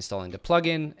 installing the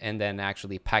plugin, and then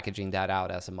actually packaging that out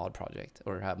as a mod project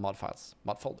or have mod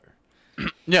folder.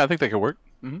 Yeah, I think that could work.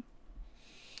 Mm-hmm.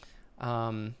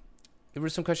 There were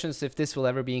some questions if this will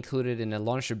ever be included in a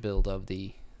launcher build of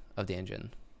the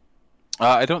engine.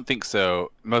 I don't think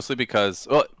so, mostly because,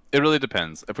 well, it really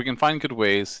depends. If we can find good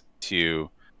ways to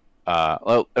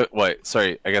wait,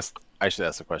 sorry, I guess I should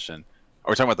ask the question.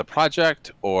 Are we talking about the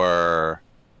project or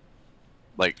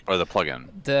the plugin?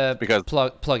 Because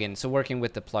plugin, so working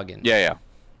with the plugin. Yeah.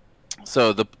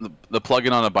 So the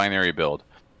plugin on a binary build.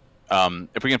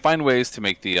 If we can find ways to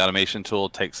make the automation tool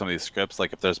take some of these scripts,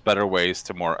 like if there's better ways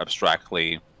to more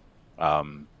abstractly,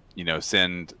 send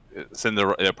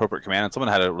the appropriate command. And someone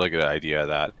had a really good idea of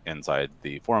that inside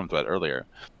the forum thread earlier.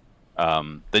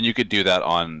 Then you could do that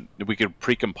we could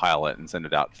pre-compile it and send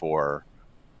it out for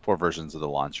versions of the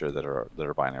launcher that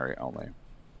are binary only.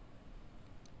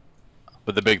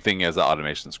 But the big thing is the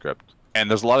automation script, and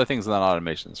there's a lot of things in that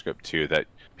automation script too that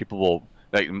people will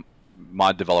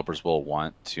mod developers will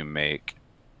want to make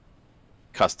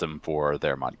custom for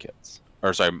their mod kits,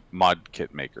 or sorry, mod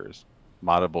kit makers,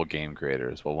 moddable game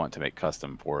creators will want to make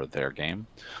custom for their game.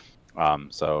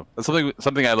 So that's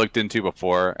something I looked into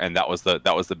before, and that was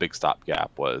the big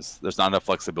stopgap. Was there's not enough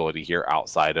flexibility here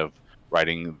outside of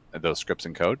writing those scripts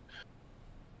in code,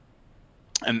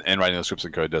 and writing those scripts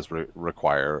in code does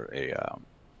require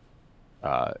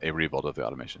a rebuild of the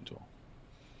automation tool.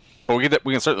 But we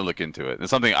can certainly look into it. It's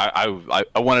something I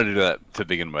wanted to do that to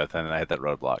begin with, and I hit that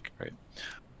roadblock, right?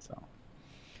 So.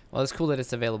 Well, it's cool that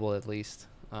it's available at least.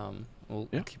 We'll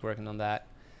keep working on that.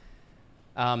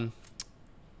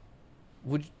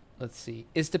 Let's see.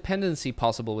 Is dependency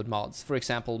possible with mods? For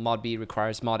example, mod B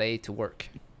requires mod A to work.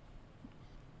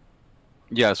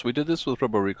 Yes, we did this with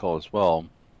Robo Recall as well.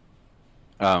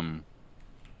 The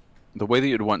way that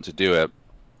you'd want to do it,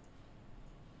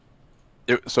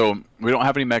 so we don't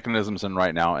have any mechanisms in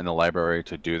right now in the library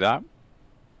to do that.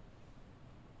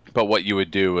 But what you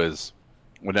would do is,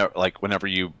 whenever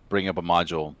you bring up a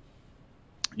module,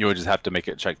 you would just have to make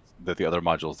it check that the other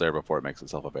module's there before it makes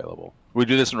itself available. We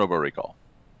do this in Robo Recall.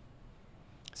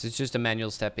 So it's just a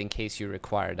manual step in case you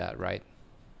require that, right?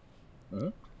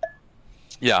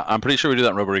 Yeah, I'm pretty sure we do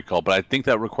that in Robo Recall, but I think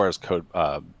that requires code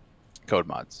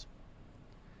mods.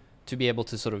 To be able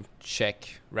to sort of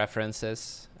check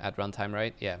references at runtime,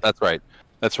 right? Yeah. That's right.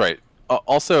 That's right.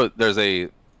 Also, there's the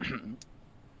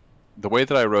way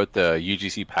that I wrote the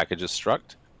UGC packages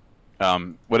struct,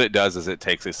 what it does is it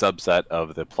takes a subset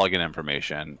of the plugin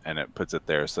information and it puts it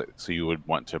there, so you would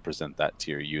want to present that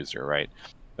to your user, right?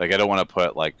 Like I don't want to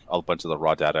put like a bunch of the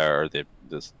raw data or the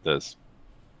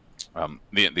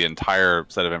entire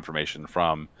set of information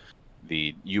from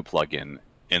the U plugin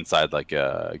inside like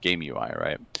a game UI,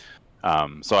 right?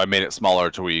 So I made it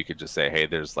smaller to where you could just say, hey,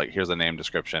 here's a name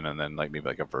description and then like maybe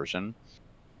like a version.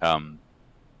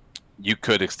 You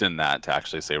could extend that to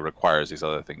actually say requires these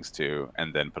other things too,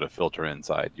 and then put a filter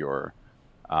inside your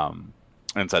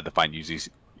inside the find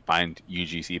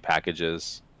UGC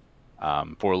packages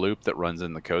for loop that runs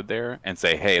in the code there, and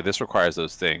say, hey, this requires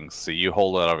those things, so you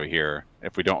hold it over here.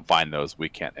 If we don't find those, we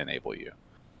can't enable you.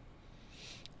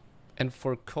 And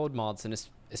for code mods, and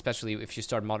especially if you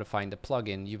start modifying the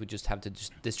plugin, you would just have to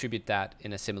distribute that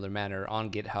in a similar manner on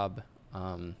GitHub.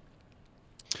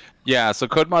 Yeah, so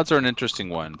code mods are an interesting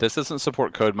one. This doesn't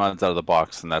support code mods out of the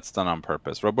box, and that's done on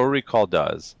purpose. Robo Recall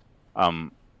does.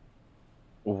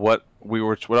 What I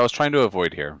was trying to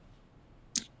avoid here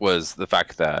was the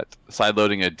fact that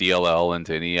sideloading a DLL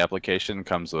into any application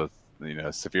comes with,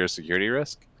 severe security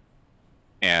risk,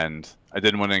 and I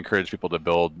didn't want to encourage people to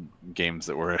build games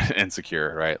that were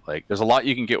insecure, right? Like, there's a lot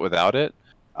you can get without it,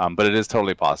 but it is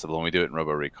totally possible, and we do it in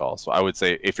Robo Recall. So I would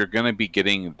say if you're going to be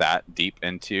getting that deep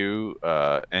into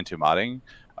modding,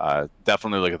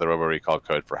 definitely look at the Robo Recall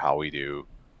code for how we do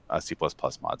C++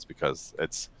 mods, because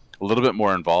it's a little bit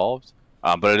more involved,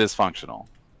 but it is functional.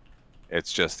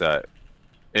 It's just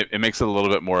it makes it a little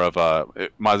bit more of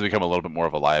mods become a little bit more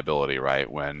of a liability, right?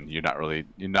 When you're not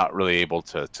really able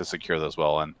to secure those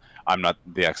well, and I'm not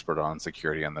the expert on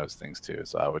security on those things too.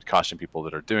 So I would caution people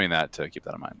that are doing that to keep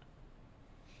that in mind.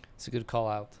 It's a good call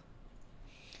out.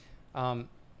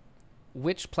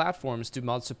 Which platforms do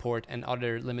mods support, and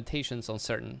other limitations on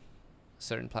certain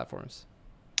platforms?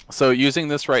 So using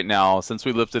this right now, since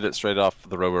we lifted it straight off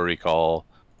the Robo Recall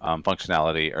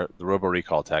functionality, or the Robo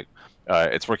Recall tech,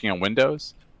 it's working on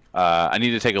Windows. I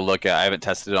need to take a look at. I haven't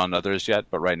tested it on others yet,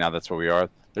 but right now that's where we are.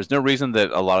 There's no reason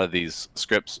that a lot of these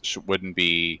scripts wouldn't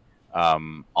be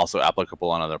also applicable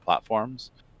on other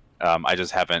platforms. I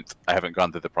just haven't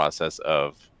gone through the process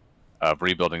of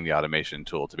rebuilding the automation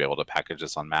tool to be able to package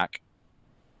this on Mac.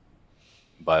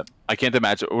 But I can't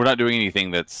imagine, we're not doing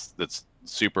anything that's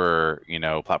super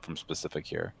platform specific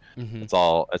here. Mm-hmm. It's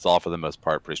all for the most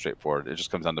part pretty straightforward. It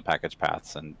just comes down to package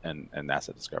paths and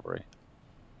asset discovery.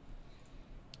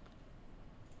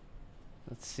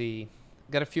 Let's see,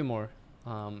 got a few more.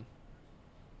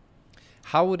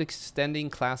 How would extending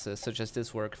classes such as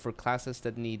this work for classes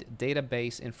that need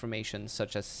database information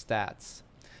such as stats?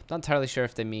 Not entirely sure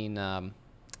if they mean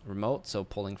remote, so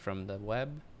pulling from the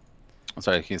web. I'm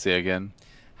sorry, can you say again?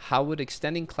 How would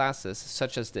extending classes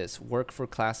such as this work for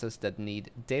classes that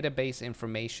need database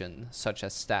information such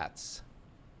as stats?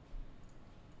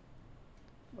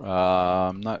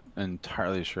 I'm not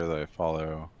entirely sure that I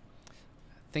follow.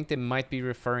 I think they might be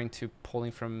referring to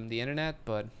pulling from the internet,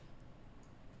 but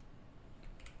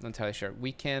not entirely sure.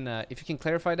 We can, if you can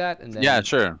clarify that, and then yeah,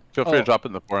 sure. Feel free to drop it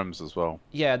in the forums as well.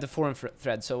 Yeah, the forum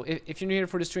thread. So if you're new here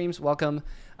for the streams, welcome.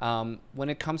 When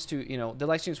it comes to the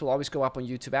live streams will always go up on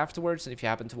YouTube afterwards, and if you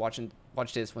happen to watch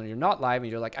this when you're not live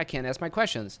and you're like, I can't ask my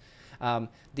questions,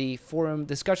 the forum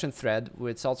discussion thread, where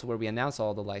it's also where we announce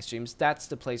all the live streams, that's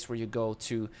the place where you go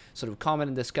to sort of comment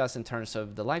and discuss in terms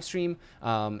of the live stream,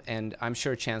 and I'm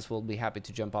sure Chance will be happy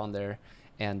to jump on there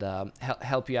and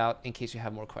help you out in case you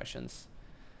have more questions.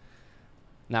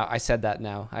 Now I said that.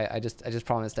 Now I just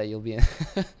promised that you'll be in.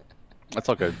 That's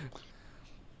all good.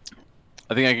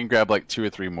 I think I can grab like 2 or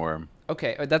 3 more.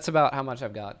 Okay, that's about how much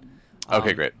I've got.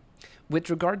 Okay, great. With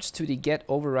regards to the get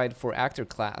override for actor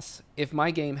class, if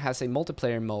my game has a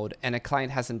multiplayer mode and a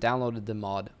client hasn't downloaded the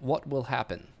mod, what will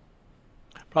happen?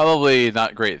 Probably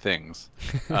not great things.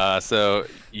 So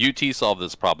UT solved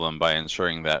this problem by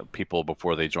ensuring that people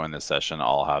before they join the session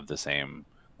all have the same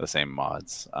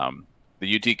mods.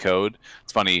 The UT code.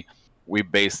 It's funny. We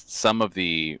based some of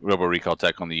the Robo Recall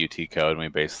tech on the UT code, and we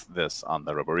based this on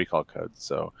the Robo Recall code.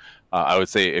 So I would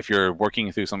say if you're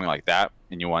working through something like that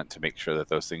and you want to make sure that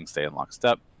those things stay in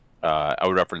lockstep, I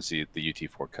would reference the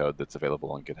UT4 code that's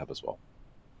available on GitHub as well.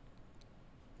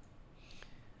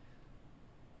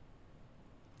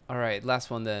 All right, last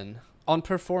one then. On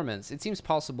performance, it seems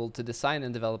possible to design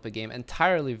and develop a game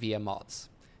entirely via mods.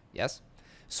 Yes?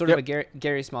 Sort of a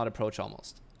Gary's mod approach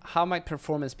almost. How might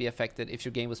performance be affected if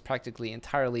your game was practically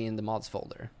entirely in the mods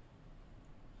folder?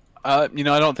 I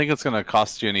don't think it's going to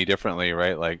cost you any differently,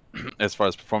 right? Like, as far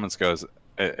as performance goes,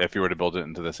 if you were to build it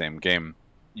into the same game,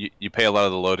 you pay a lot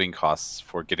of the loading costs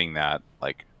for getting that,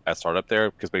 like, at startup there,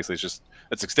 because basically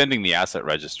it's extending the asset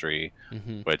registry,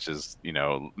 which is,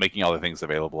 making all the things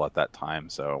available at that time.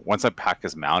 So once a pack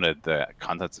is mounted, the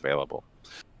content's available.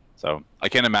 So I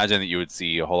can't imagine that you would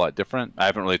see a whole lot different. I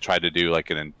haven't really tried to do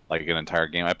like an entire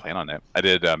game. I plan on it. I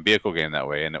did vehicle game that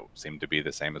way, and it seemed to be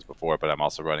the same as before. But I'm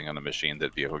also running on a machine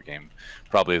that vehicle game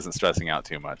probably isn't stressing out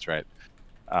too much, right?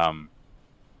 I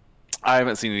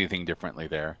haven't seen anything differently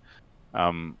there.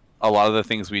 A lot of the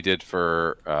things we did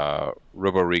for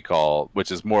Robo Recall,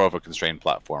 which is more of a constrained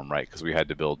platform, right? Because we had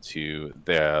to build to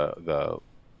the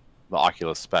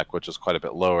Oculus spec, which was quite a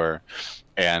bit lower,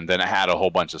 and then it had a whole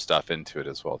bunch of stuff into it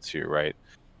as well too, right?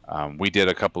 We did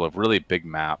a couple of really big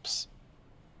maps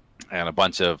and a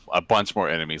bunch more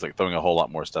enemies, like throwing a whole lot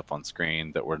more stuff on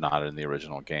screen that were not in the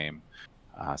original game.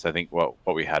 So I think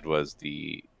what we had was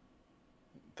the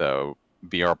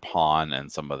VR pawn and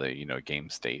some of the game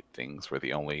state things were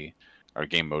the only, or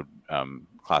game mode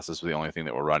classes were the only thing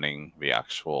that were running the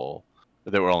actual.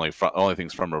 There were only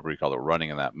things from Robo Recall that were running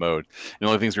in that mode. The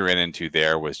only things we ran into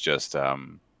there was just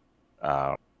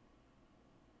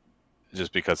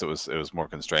because it was more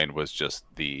constrained, was just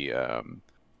the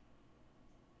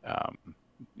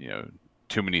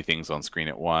too many things on screen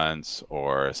at once,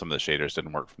 or some of the shaders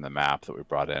didn't work from the map that we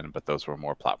brought in, but those were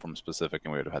more platform specific,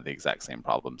 and we would have had the exact same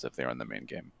problems if they were in the main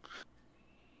game.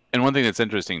 And one thing that's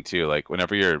interesting too, like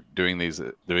whenever you're doing this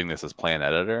as play and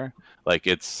editor, like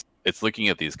it's looking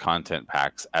at these content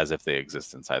packs as if they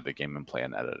exist inside the game and play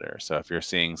and editor. So if you're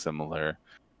seeing similar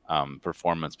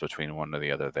performance between one or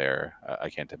the other there, I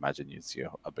can't imagine you'd see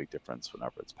a big difference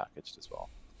whenever it's packaged as well.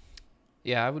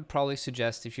 Yeah, I would probably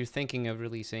suggest, if you're thinking of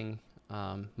releasing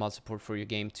mod support for your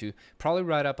game, to probably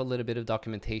write up a little bit of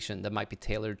documentation that might be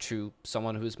tailored to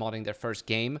someone who's modding their first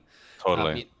game.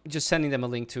 Totally. Just sending them a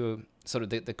link to sort of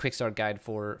the quick start guide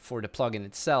for the plugin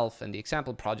itself and the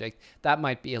example project, that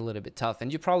might be a little bit tough,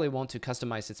 and you probably want to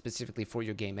customize it specifically for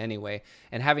your game anyway.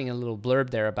 And having a little blurb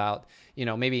there about,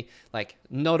 maybe like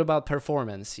note about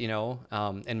performance,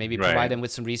 and maybe provide them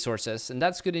with some resources, and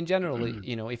that's good in general.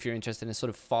 If you're interested in sort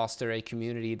of foster a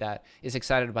community that is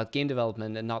excited about game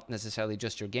development and not necessarily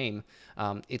just your game.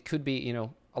 It could be,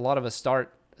 a lot of us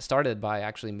started by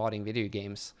actually modding video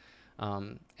games.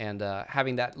 And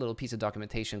having that little piece of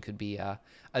documentation could be a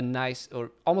nice,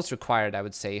 or almost required, I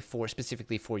would say,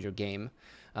 specifically for your game,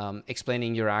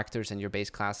 explaining your actors and your base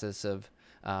classes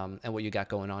and what you got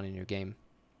going on in your game.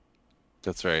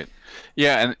 That's right.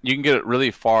 Yeah, and you can get it really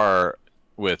far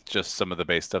with just some of the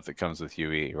base stuff that comes with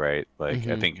UE, right? Like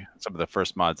I think some of the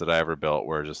first mods that I ever built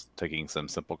were just taking some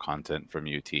simple content from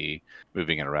UT,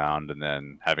 moving it around, and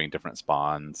then having different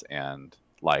spawns and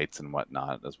lights and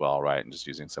whatnot as well, right? And just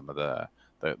using some of the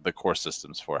core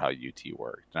systems for how UT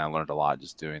worked. And I learned a lot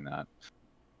just doing that.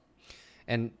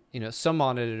 And some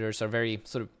mod editors are very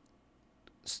sort of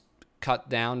cut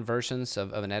down versions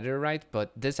of an editor, right?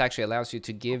 But this actually allows you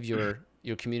to give your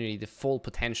community the full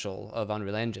potential of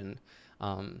Unreal Engine,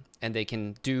 and they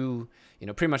can do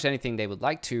pretty much anything they would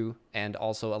like to, and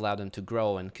also allow them to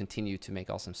grow and continue to make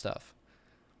awesome stuff.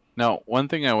 Now, one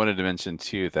thing I wanted to mention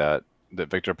too that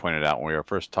Victor pointed out when we were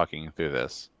first talking through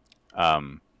this,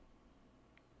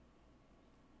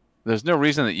 there's no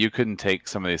reason that you couldn't take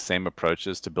some of these same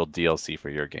approaches to build DLC for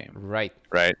your game. Right.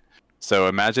 So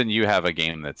imagine you have a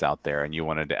game that's out there and you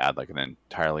wanted to add like an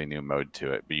entirely new mode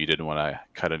to it, but you didn't want to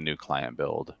cut a new client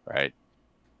build, right?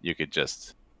 You could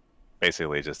just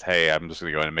basically hey, I'm just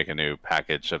going to go in and make a new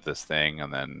package of this thing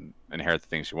and then inherit the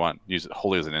things you want. Use it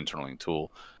wholly as an internal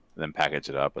tool, and then package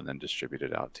it up and then distribute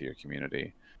it out to your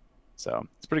community. So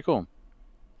it's pretty cool.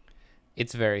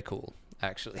 It's very cool,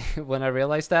 actually. When I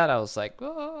realized that, I was like,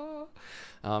 oh.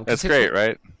 That's great,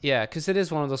 right? Yeah, because it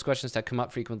is one of those questions that come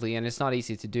up frequently, and it's not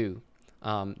easy to do.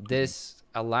 This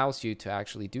allows you to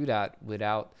actually do that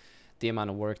without the amount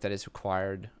of work that is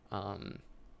required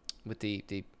with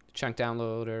the chunk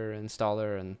downloader,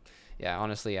 installer, and yeah,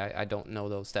 honestly, I don't know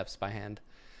those steps by hand.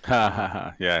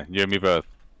 Yeah, you and me both.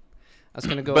 I was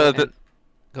gonna go.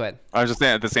 Go ahead. I was just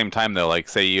saying at the same time though, like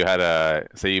say you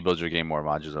build your game more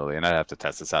modularly, and I'd have to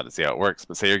test this out to see how it works.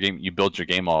 But say you build your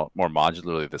game all more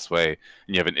modularly this way, and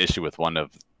you have an issue with one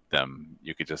of them,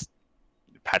 you could just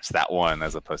patch that one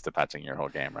as opposed to patching your whole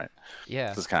game, right? Yeah.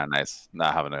 This is kind of nice,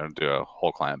 not having to do a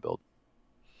whole client build.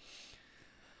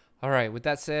 All right. With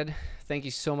that said, thank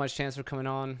you so much, Chance, for coming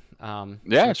on.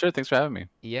 Yeah, sure. Thanks for having me.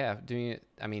 Yeah, doing it.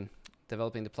 I mean,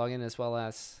 developing the plugin as well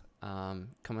as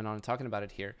coming on and talking about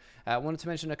it here. I wanted to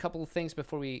mention a couple of things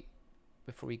before we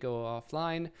go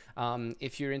offline.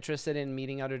 If you're interested in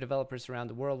meeting other developers around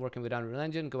the world working with Unreal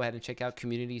Engine, go ahead and check out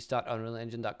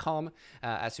communities.unrealengine.com.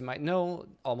 As you might know,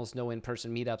 almost no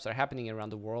in-person meetups are happening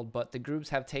around the world, but the groups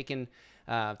have taken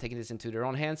this into their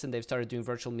own hands, and they've started doing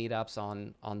virtual meetups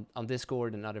on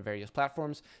Discord and other various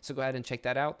platforms. So go ahead and check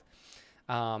that out.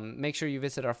 Make sure you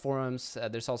visit our forums.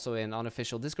 There's also an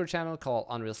unofficial Discord channel called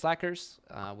Unreal Slackers,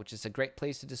 which is a great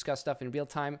place to discuss stuff in real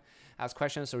time, ask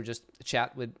questions, or just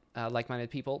chat with like-minded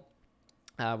people.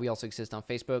 We also exist on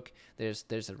Facebook. There's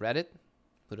a Reddit,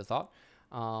 who'd have thought?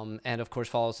 And of course,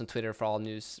 follow us on Twitter for all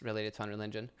news related to Unreal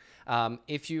Engine.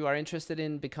 If you are interested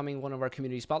in becoming one of our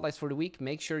community spotlights for the week,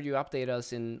 make sure you update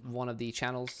us in one of the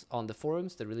channels on the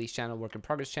forums, the release channel, work in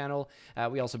progress channel.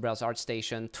 We also browse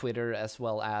ArtStation, Twitter, as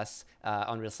well as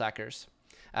Unreal Slackers.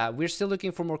 We're still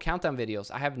looking for more countdown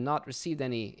videos. I have not received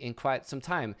any in quite some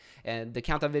time. And the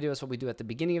countdown video is what we do at the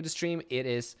beginning of the stream. It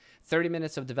is 30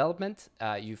 minutes of development.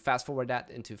 You fast forward that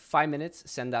into 5 minutes,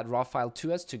 send that raw file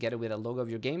to us together with a logo of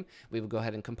your game. We will go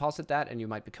ahead and composite that, and you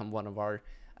might become one of our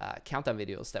countdown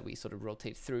videos that we sort of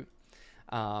rotate through.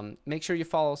 Make sure you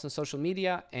follow us on social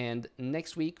media, and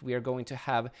next week we are going to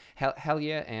have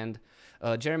Helge and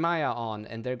Jeremiah on,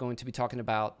 and they're going to be talking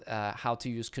about how to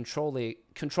use control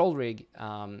rig,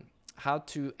 how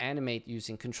to animate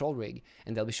using control rig,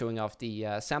 and they'll be showing off the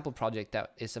sample project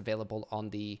that is available on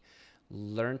the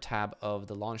Learn tab of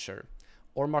the launcher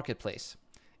or Marketplace.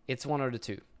 It's one or the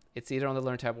two. It's either on the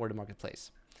Learn tab or the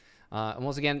Marketplace. And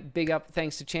once again, big up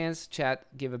thanks to Chance. Chat,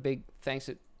 give a big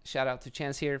shout out to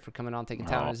Chance here for coming on, taking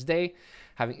time on his day,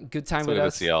 having a good time with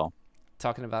us,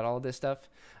 talking about all of this stuff.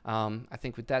 I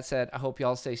think with that said, I hope you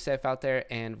all stay safe out there,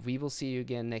 and we will see you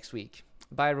again next week.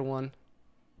 Bye, everyone.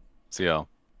 See y'all.